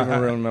 No, I don't even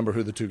remember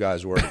who the 2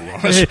 guys were, to be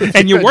honest with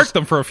and you worked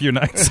them for a few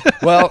nights.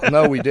 Well,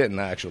 no, we didn't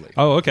actually.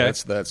 Oh, okay.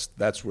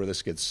 That's where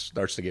this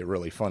starts to get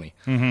really funny.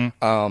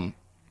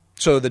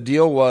 So the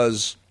deal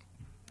was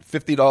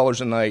 $50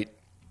 a night.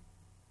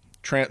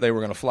 They were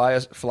going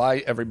to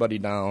fly everybody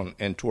down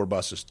and tour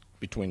buses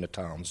between the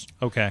towns.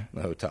 Okay. And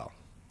the hotel.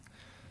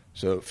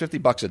 So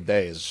 $50 a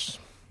day is,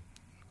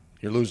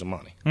 you're losing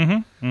money.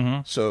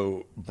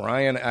 So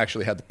Brian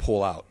actually had to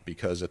pull out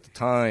because at the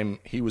time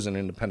he was an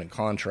independent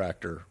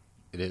contractor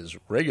at his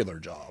regular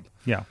job.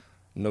 Yeah.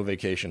 No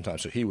vacation time,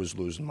 so he was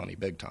losing money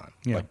big time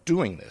by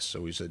doing this.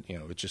 So we said,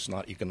 it's just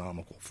not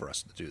economical for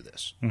us to do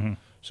this.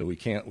 So we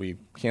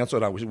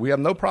canceled out. We have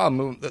no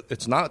problem.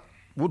 It's not.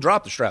 We'll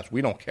drop the straps.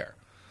 We don't care.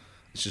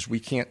 It's just we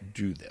can't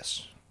do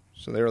this.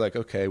 So they were like,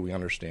 okay, we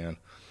understand.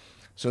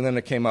 So then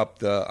it came up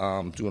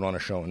to do it on a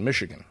show in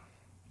Michigan.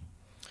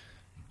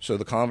 So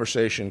the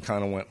conversation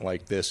kind of went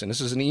like this, and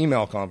this is an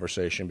email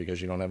conversation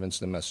because you don't have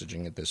instant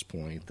messaging at this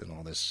point and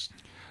all this.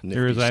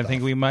 I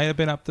think we might have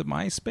been up to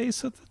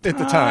MySpace at the time. At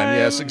the time,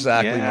 yes,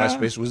 exactly. Yeah.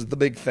 MySpace was the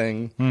big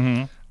thing.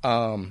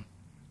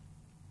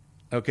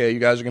 Okay, you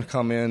guys are going to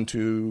come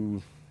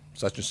into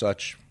such and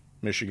such,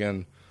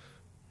 Michigan,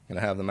 going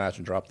to have the match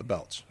and drop the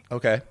belts.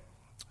 Okay,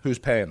 who's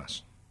paying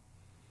us?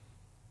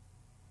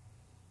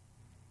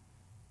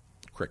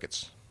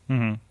 Crickets.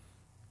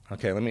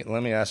 Okay, let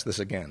me ask this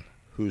again.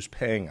 Who's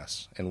paying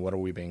us, and what are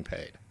we being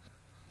paid?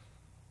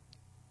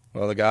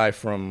 Well, the guy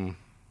from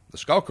the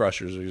Skull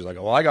Crushers, he's like,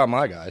 well, I got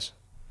my guys.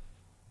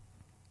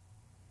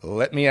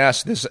 Let me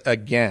ask this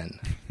again.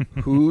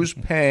 Who's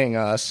paying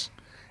us,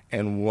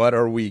 and what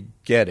are we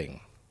getting?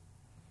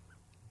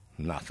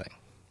 Nothing.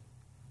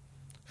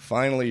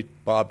 Finally,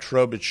 Bob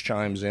Trowbridge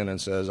chimes in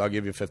and says, I'll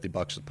give you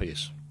 $50 a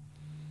piece.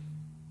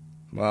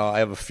 Well, I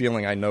have a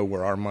feeling I know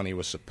where our money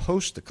was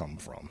supposed to come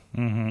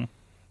from,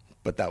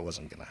 but that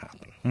wasn't going to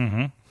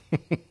happen.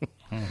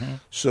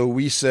 So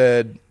we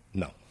said,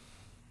 no.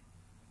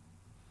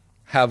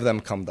 Have them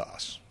come to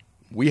us.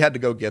 We had to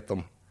go get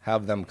them.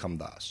 Have them come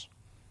to us.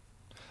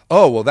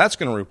 Oh, well, that's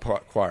going to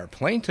require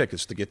plane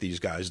tickets to get these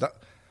guys.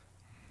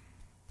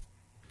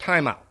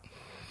 Time out.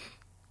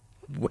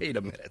 Wait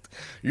a minute.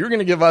 You're going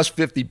to give us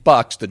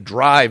 $50 to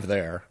drive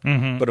there,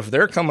 but if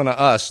they're coming to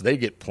us, they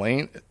get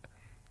plane.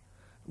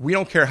 We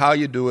don't care how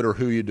you do it or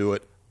who you do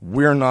it.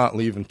 We're not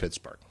leaving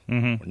Pittsburgh.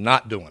 We're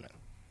not doing it.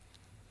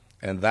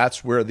 And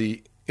that's where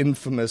the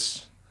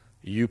infamous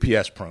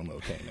UPS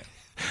promo came in.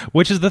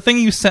 Which is the thing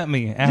you sent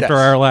me after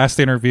our last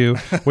interview,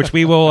 which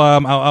we will,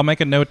 I'll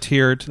make a note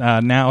here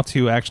now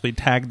to actually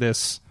tag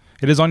this.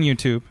 It is on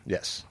YouTube.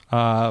 Yes.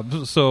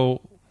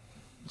 So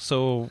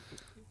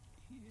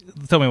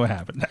tell me what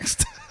happened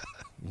next.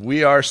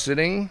 We are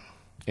sitting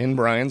in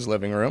Brian's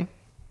living room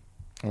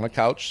on a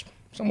couch,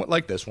 somewhat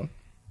like this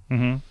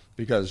one,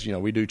 because,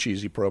 we do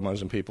cheesy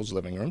promos in people's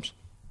living rooms.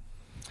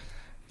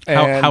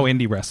 How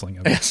indie wrestling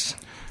is. Yes.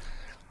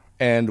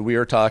 And we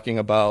are talking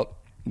about,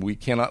 we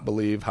cannot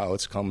believe how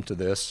it's come to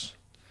this.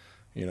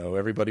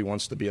 Everybody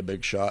wants to be a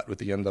big shot with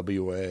the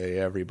NWA.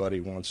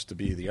 Everybody wants to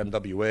be, the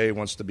NWA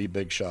wants to be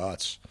big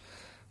shots.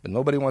 But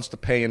nobody wants to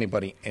pay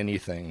anybody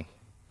anything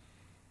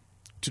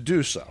to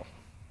do so.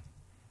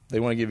 They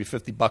want to give you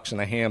 $50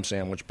 and a ham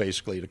sandwich,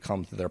 basically, to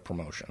come to their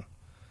promotion.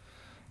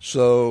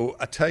 So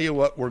I tell you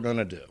what we're going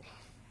to do.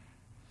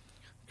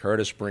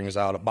 Curtis brings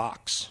out a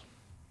box.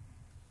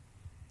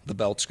 The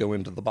belts go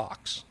into the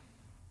box.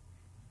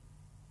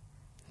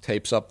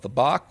 Tapes up the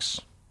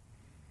box.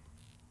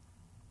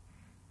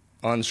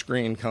 On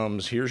screen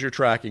comes, here's your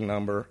tracking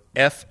number,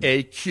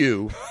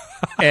 FAQ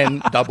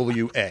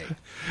NWA.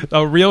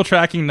 A real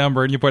tracking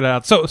number, and you put it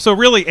out. So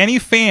really, any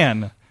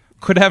fan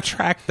could have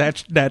tracked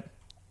that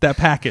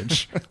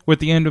package with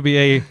the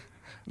NWA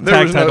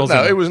tag titles.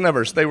 No, it was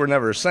never. They were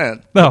never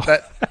sent. No,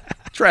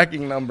 that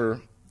tracking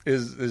number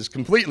is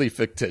completely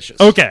fictitious.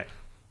 Okay.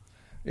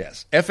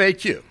 Yes,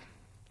 FAQ.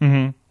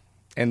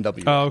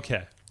 NWA. Oh,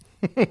 okay.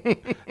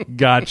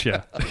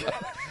 Gotcha.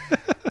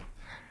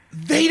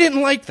 They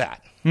didn't like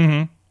that.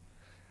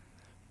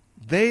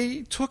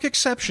 They took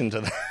exception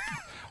to that.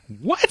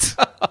 What?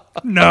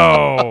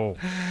 No.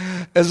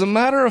 As a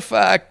matter of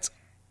fact,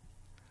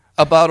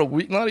 about a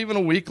week, not even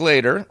a week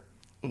later,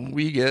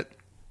 we get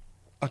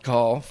a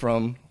call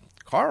from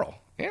Carl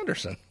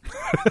Anderson.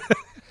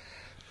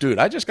 Dude,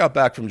 I just got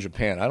back from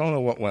Japan. I don't know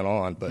what went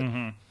on, but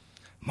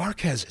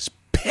Marquez is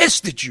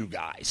pissed at you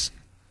guys.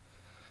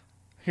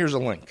 Here's a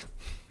link.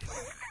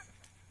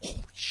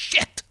 Holy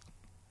shit.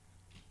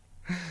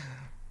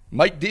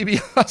 Mike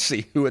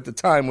DiBiase, who at the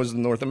time was the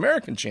North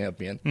American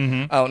champion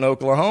out in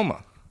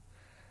Oklahoma.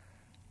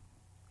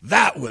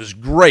 That was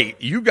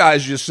great. You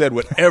guys just said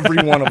what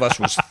every one of us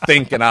was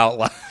thinking out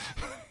loud.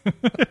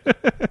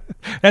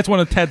 That's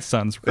one of Ted's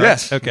sons, right?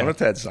 Yes, okay. One of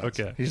Ted's sons.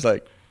 Okay. He's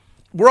like,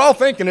 we're all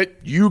thinking it.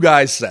 You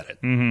guys said it.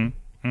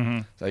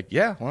 It's like,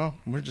 yeah, well,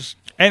 we're just...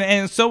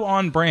 And so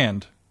on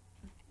brand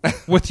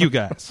with you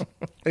guys.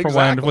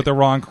 Exactly. With the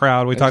wrong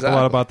crowd. We talked a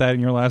lot about that in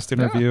your last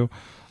interview,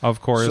 of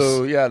course.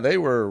 So, yeah, they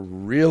were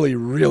really,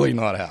 really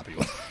not happy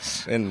with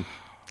us. And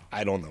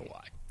I don't know why.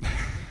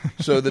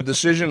 So the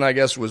decision, I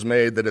guess, was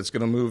made that it's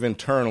going to move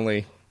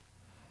internally.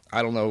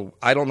 I don't know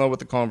what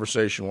the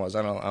conversation was.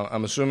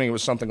 I'm assuming it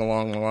was something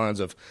along the lines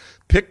of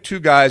pick two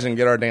guys and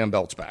get our damn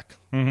belts back.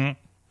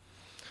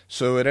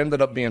 So it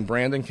ended up being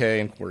Brandon Kay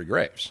and Corey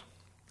Graves.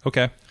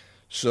 Okay.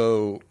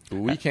 So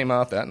we came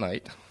out that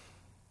night.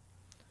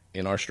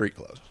 in our street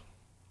clothes.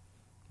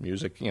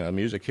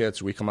 Music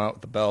hits. We come out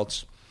with the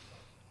belts,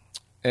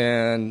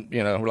 and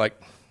we're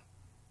like,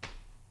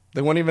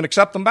 they wouldn't even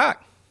accept them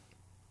back.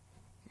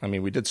 I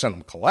mean, we did send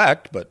them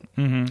collect, but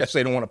guess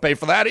they don't want to pay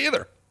for that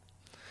either.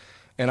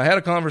 And I had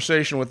a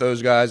conversation with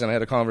those guys, and I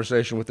had a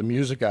conversation with the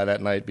music guy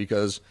that night,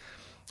 because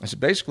I said,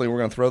 basically, we're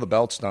going to throw the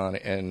belts down,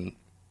 and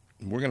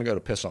we're going to go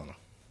to piss on them.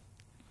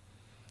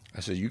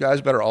 I said, you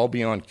guys better all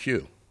be on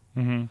cue,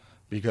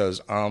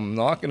 because I'm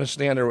not going to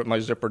stand there with my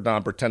zipper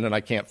down pretending I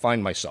can't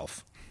find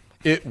myself.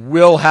 It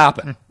will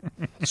happen.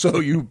 So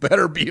you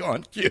better be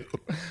on cue,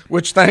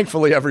 which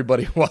thankfully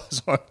everybody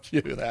was on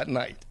cue that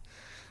night.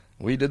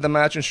 We did the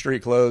match in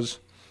street clothes,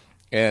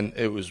 and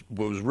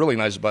what was really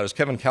nice about it is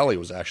Kevin Kelly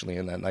was actually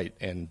in that night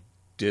and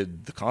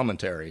did the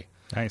commentary.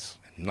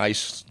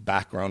 Nice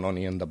background on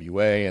the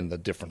NWA and the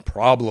different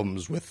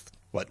problems with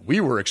what we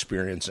were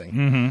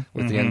experiencing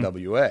with the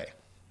NWA.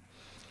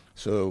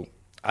 So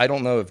I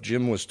don't know if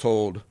Jim was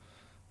told,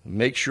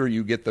 make sure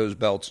you get those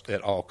belts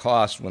at all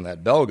costs when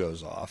that bell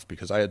goes off,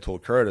 because I had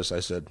told Curtis,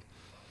 I said,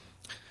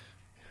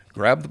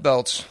 grab the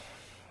belts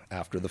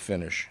after the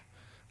finish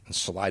and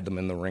slide them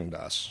in the ring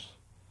to us.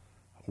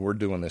 We're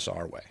doing this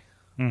our way.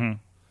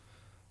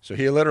 So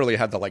he literally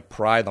had to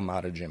pry them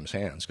out of Jim's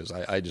hands, because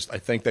I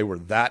think they were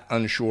that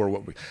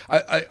unsure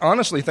I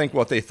honestly think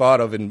what they thought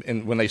of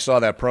when they saw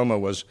that promo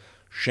was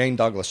Shane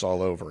Douglas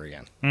all over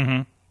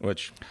again.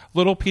 Which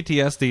little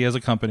PTSD as a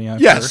company, I'm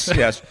sure.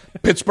 Yes.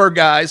 Pittsburgh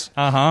guys.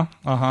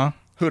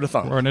 Who'd have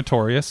thought? We're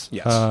notorious.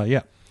 Yes.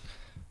 Yeah.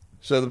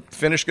 So the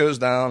finish goes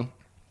down.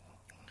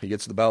 He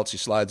gets the belts. He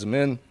slides them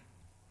in.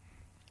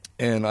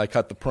 And I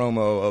cut the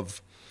promo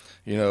of,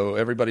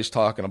 everybody's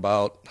talking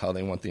about how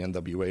they want the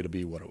NWA to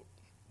be what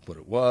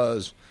it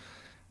was.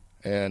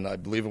 And I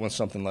believe it was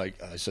something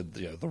like, I said,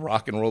 the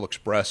Rock and Roll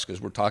Express, because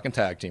we're talking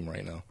tag team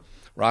right now.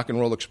 Rock and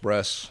Roll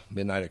Express,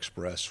 Midnight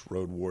Express,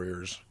 Road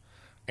Warriors,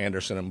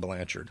 Anderson and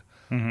Blanchard.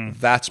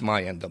 That's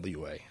my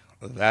NWA.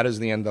 That is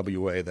the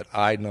NWA that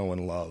I know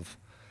and love.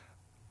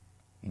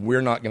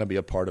 We're not going to be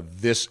a part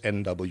of this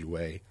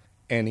NWA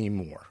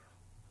anymore.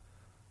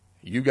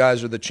 You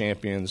guys are the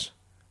champions.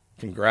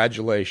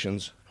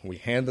 Congratulations. We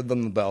handed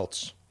them the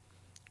belts.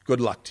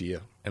 Good luck to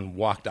you. And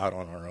walked out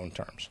on our own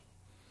terms.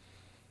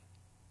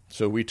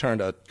 So we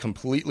turned a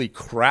completely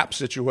crap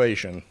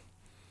situation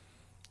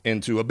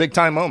into a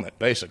big-time moment,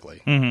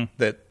 basically,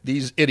 that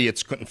these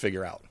idiots couldn't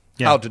figure out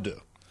how to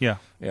do. Yeah.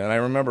 And I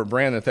remember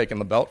Brandon taking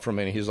the belt from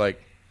me, and he's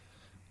like,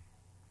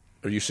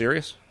 are you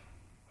serious?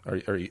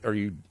 Are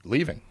you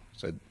leaving? I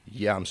said,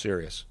 yeah, I'm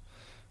serious.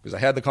 Because I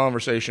had the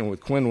conversation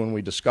with Quinn when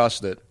we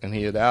discussed it, and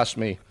he had asked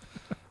me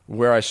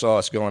where I saw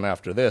us going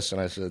after this,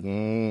 and I said,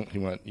 he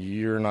went,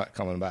 you're not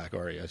coming back,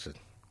 are you? I said,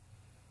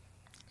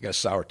 I got a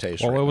sour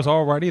taste. Well, it was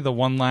already the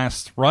one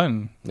last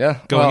run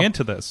going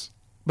into this.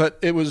 But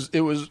it was,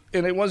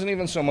 and it wasn't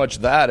even so much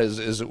that as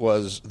it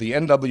was the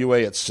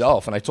NWA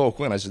itself. And I told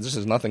Quinn, I said, this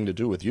has nothing to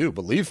do with you,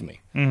 believe me.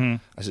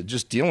 I said,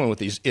 just dealing with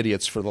these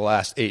idiots for the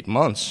last 8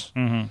 months,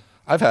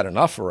 I've had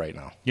enough for right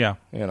now. Yeah.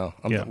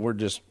 We're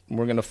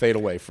going to fade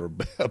away for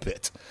a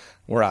bit.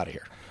 We're out of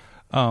here.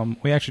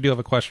 We actually do have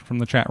a question from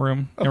the chat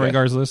room in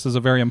regards to this. This is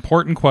a very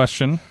important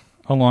question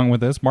along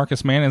with this.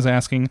 Marcus Mann is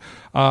asking,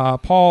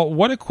 Paul,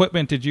 what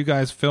equipment did you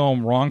guys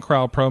film Wrong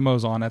Crowd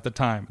promos on at the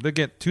time? They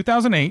get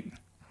 2008.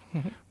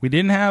 We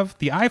didn't have,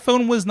 the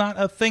iPhone was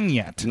not a thing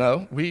yet.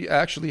 No, we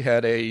actually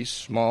had a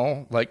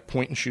small,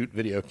 point-and-shoot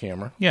video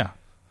camera. Yeah.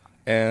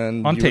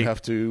 And on you tape. Would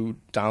have to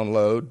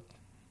download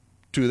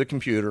to the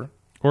computer.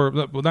 Or,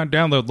 not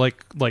download,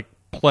 like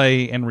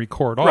play and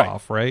record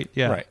off, right?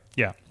 Yeah. Right.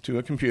 Yeah. To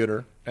a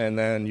computer, and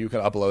then you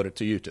could upload it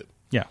to YouTube.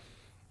 Yeah.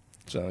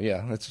 So,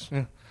 yeah,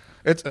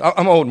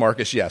 I'm old,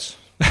 Marcus, yes.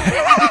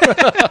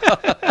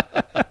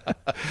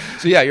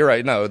 So, yeah, you're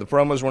right. No, the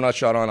promos were not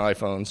shot on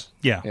iPhones.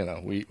 Yeah.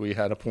 We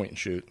had a point and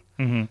shoot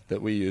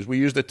that we used. We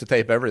used it to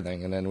tape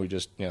everything, and then we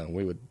just,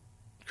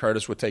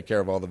 Curtis would take care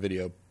of all the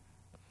video,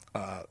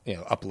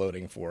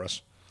 uploading for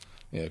us.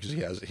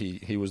 Because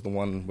he was the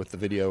one with the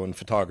video and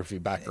photography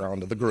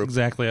background of the group.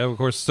 Exactly. Of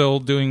course, still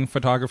doing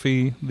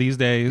photography these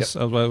days.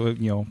 Yep.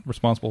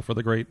 Responsible for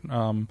the great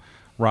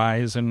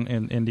rise in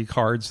Indy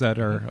cards that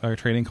are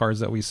trading cards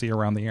that we see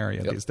around the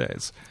area these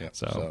days. Yep.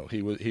 So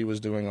he was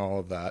doing all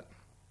of that,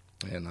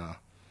 and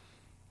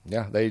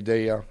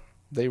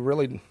they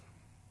really,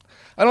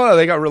 I don't know,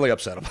 they got really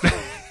upset about it.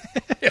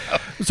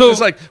 So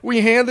it's like,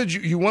 we handed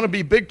you want to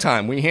be big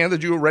time. We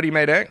handed you a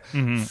ready-made act.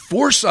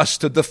 Force us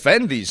to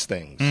defend these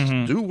things.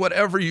 Do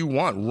whatever you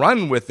want.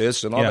 Run with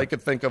this. And all they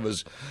could think of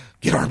is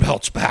get our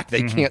belts back.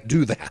 They can't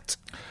do that.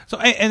 So,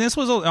 and this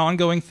was an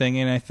ongoing thing.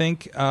 And I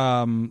think,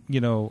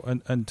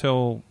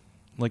 until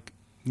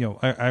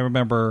I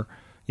remember,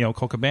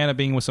 Cole Cabana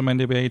being with some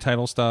NWA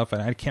title stuff.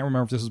 And I can't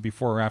remember if this was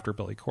before or after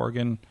Billy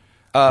Corgan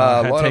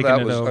had taken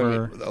it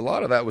over. A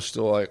lot of that was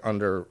still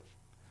under.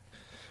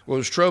 Well, it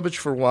was Trowbridge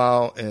for a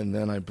while, and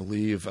then I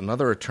believe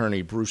another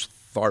attorney, Bruce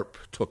Tharp,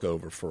 took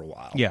over for a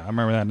while. Yeah, I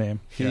remember that name.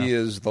 He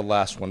is the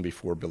last one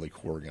before Billy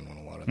Corgan on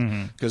a lot of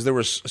because there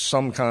was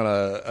some kind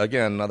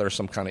of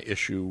some kind of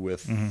issue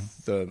with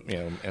the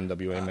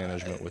NWA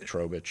management with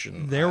Trowbridge,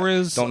 and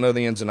don't know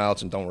the ins and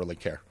outs and don't really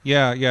care.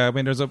 Yeah. I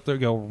mean, there's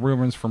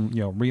rumors from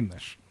reading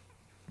this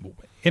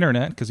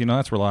internet because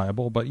that's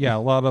reliable, but a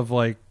lot of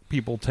like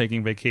people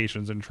taking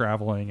vacations and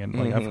traveling, and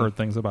like I've heard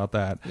things about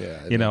that.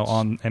 Yeah,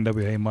 on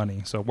NWA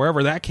money. So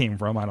wherever that came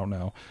from, I don't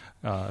know.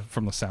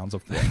 From the sounds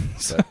of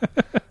things,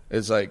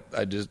 it's like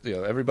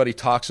everybody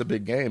talks a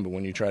big game, but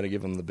when you try to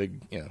give them the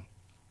big,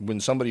 when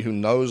somebody who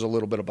knows a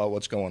little bit about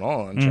what's going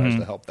on tries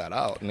to help that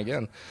out, and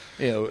again,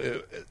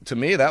 to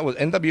me that was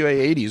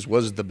NWA '80s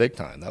was the big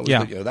time. That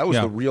was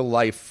the real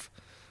life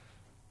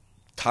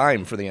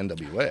time for the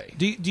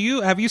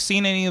NWA. Have you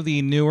seen any of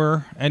the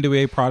newer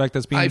NWA product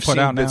that's being put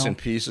out now? I've seen bits and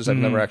pieces. I've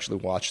never actually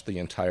watched an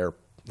entire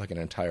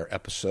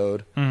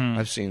episode.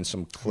 I've seen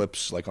some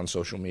clips like on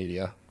social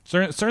media.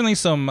 Certainly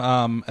some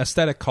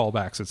aesthetic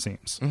callbacks, it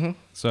seems.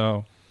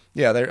 So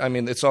yeah,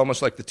 it's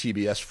almost like the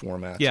TBS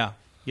format.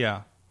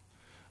 Yeah.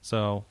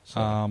 So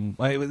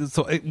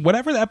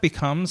whatever that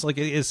becomes, like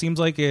it seems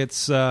like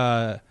it's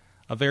a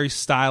very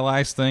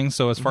stylized thing.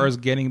 So as far as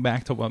getting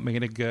back to what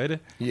made it good,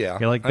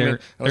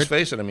 let's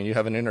face it. You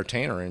have an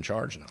entertainer in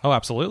charge now. Oh,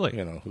 absolutely.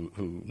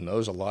 Who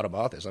knows a lot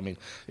about this.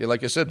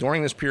 Like I said,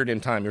 during this period in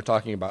time, you're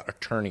talking about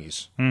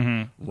attorneys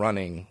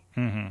running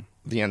the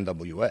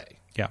NWA.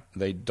 Yeah,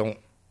 they don't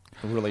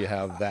really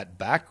have that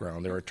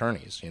background. They're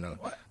attorneys.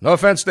 No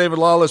offense, David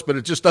Lawless, but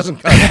it just doesn't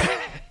come.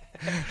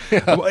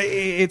 Well,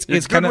 it's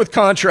good kind of with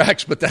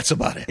contracts, but that's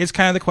about it. It's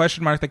kind of the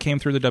question mark that came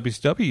through the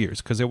WCW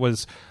years, because it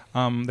was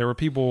there were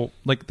people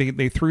like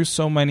they threw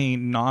so many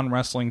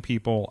non-wrestling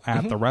people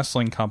at the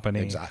wrestling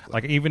company. Exactly.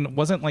 Like even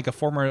wasn't like a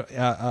former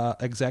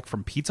exec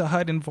from Pizza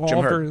Hut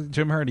involved?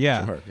 Jim Hurd.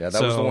 Yeah,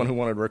 that was the one who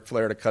wanted Ric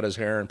Flair to cut his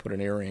hair and put an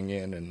earring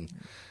in and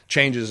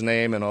change his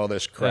name and all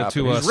this crap.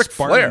 To he's Ric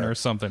Spartan Flair or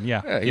something.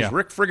 Yeah, he's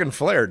Ric friggin'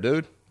 Flair,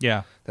 dude.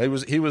 Yeah, he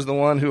was the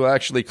one who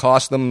actually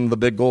cost them the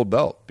big gold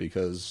belt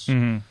because.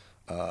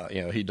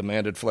 He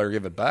demanded Flair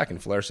give it back,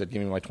 and Flair said,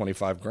 "Give me my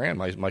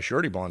 $25,000, my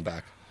surety bond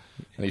back."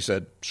 And he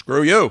said,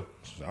 "Screw you."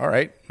 Said, all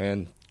right,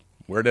 and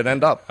where did it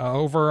end up?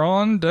 Over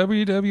on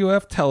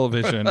WWF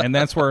television, and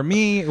that's where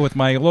me, with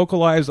my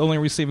localized only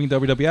receiving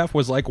WWF,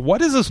 was like,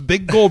 "What is this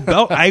big gold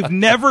belt I've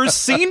never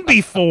seen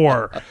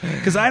before?"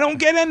 Because I don't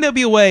get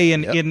NWA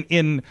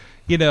in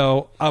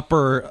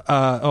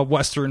upper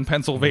Western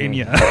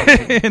Pennsylvania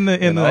in the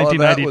 1992. All of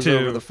that was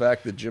over the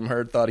fact that Jim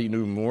Hurd thought he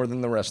knew more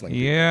than the wrestling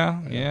people.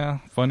 Yeah.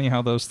 Funny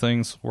how those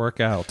things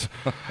work out.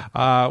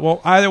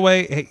 Well, either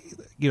way, hey,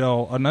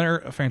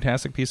 another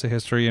fantastic piece of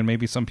history, and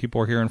maybe some people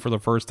are hearing for the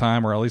first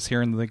time, or at least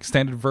hearing the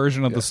extended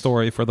version of the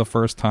story for the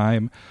first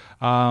time.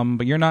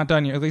 But you're not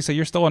done. At least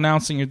you're still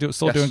announcing. You're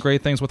still doing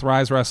great things with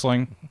Rise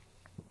Wrestling,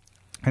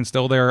 and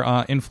still there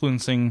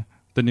influencing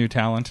the new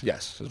talent.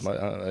 Yes,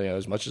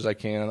 as much as I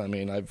can.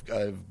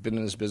 I've been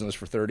in this business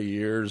for 30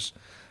 years,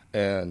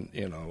 and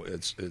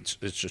it's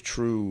a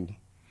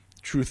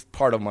truth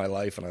part of my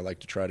life, and I like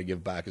to try to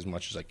give back as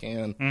much as I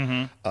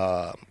can.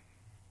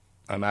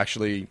 I'm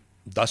actually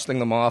dusting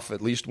them off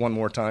at least one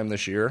more time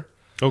this year.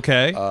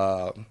 Okay.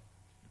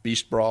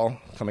 Beast Brawl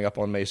coming up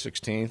on May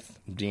 16th.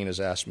 Dean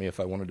has asked me if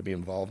I wanted to be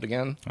involved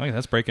again. Oh, yeah,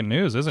 that's breaking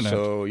news, isn't it?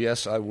 So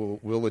yes, I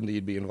will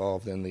indeed be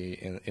involved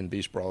in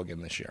Beast Brawl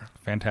again this year.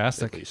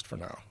 Fantastic. At least for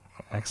now.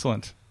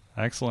 Excellent.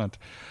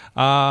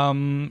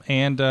 And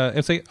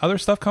if other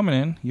stuff coming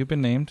in, you've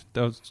been named.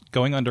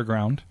 Going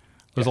underground.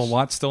 There's a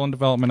lot still in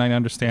development, I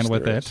understand,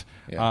 with it.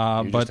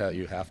 Yeah,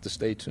 you have to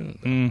stay tuned.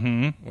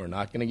 We're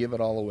not going to give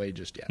it all away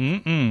just yet.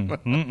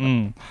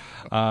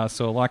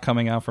 So a lot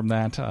coming out from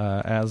that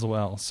as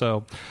well.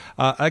 So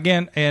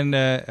again,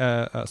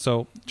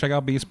 so check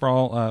out Beast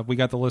Brawl. We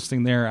got the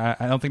listing there.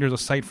 I don't think there's a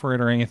site for it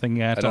or anything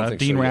yet.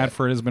 Dean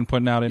Radford has been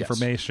putting out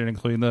information,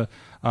 including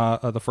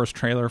the first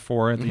trailer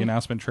for it, the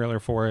announcement trailer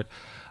for it.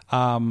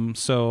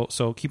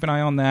 So keep an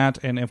eye on that,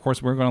 and of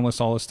course we're going to list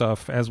all this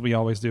stuff as we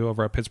always do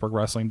over at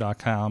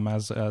PittsburghWrestling.com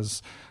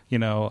as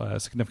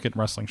significant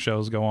wrestling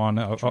shows go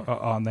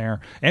on there,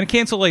 and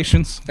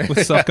cancellations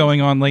with stuff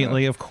going on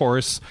lately, of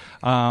course.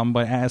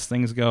 But as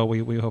things go,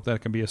 we hope that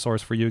it can be a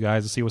source for you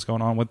guys to see what's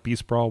going on with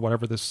Beast Brawl,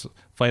 whatever this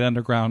Fight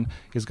Underground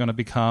is going to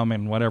become,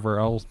 and whatever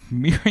else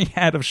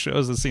myriad of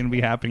shows that seem to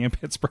be happening in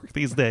Pittsburgh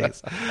these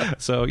days.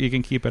 So you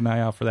can keep an eye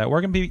out for that.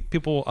 Where can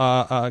people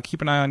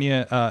keep an eye on you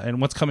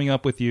and what's coming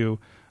up with you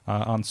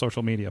on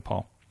social media,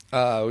 Paul?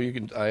 I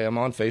am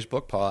on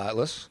Facebook, Paul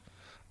Atlas.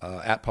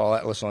 At Paul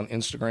Atlas on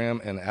Instagram,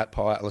 and at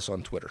Paul Atlas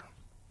on Twitter.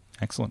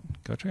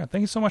 Excellent. Go check it out.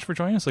 Thank you so much for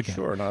joining us again.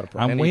 Sure, not a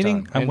problem.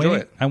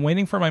 I'm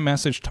waiting for my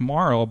message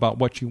tomorrow about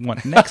what you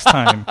want next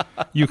time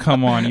you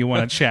come on. You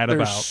want to chat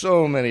about. There's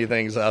so many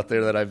things out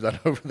there that I've done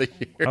over the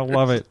years. I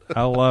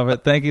love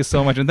it. Thank you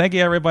so much, and thank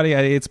you everybody.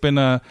 It's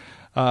been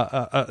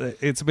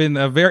it's been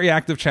a very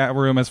active chat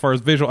room as far as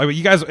visual. I mean,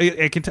 you guys,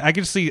 I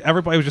can see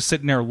everybody was just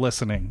sitting there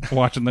listening,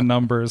 watching the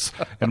numbers,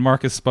 and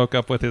Marcus spoke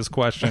up with his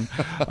question.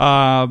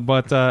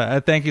 But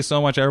thank you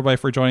so much, everybody,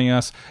 for joining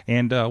us,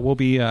 and we'll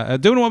be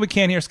doing what we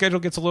can here. Schedule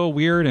gets a little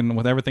weird, and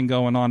with everything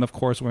going on, of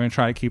course, we're going to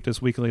try to keep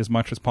this weekly as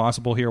much as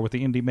possible here with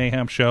the Indy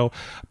Mayhem show.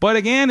 But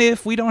again,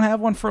 if we don't have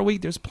one for a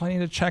week, there's plenty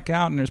to check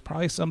out, and there's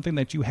probably something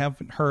that you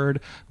haven't heard.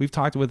 We've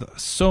talked with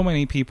so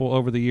many people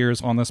over the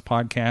years on this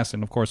podcast,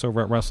 and of course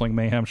over at Wrestling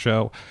Mayhem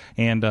show,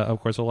 and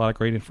of course a lot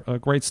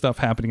of great stuff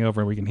happening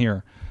over, and we can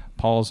hear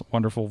Paul's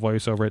wonderful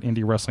voice over at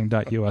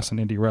IndyWrestling.us and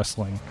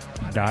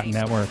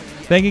IndyWrestling.network.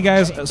 Thank you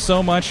guys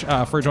so much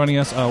for joining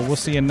us. We'll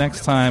see you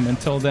next time.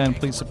 Until then,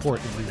 please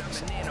support Indy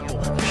Wrestling.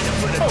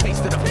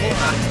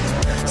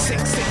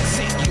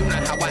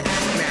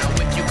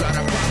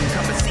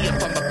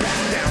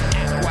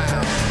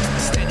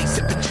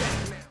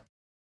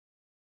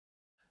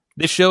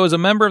 This show is a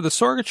member of the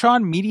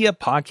Sorgatron Media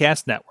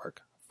Podcast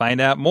Network.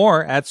 Find out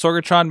more at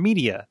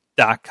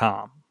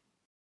sorgatronmedia.com.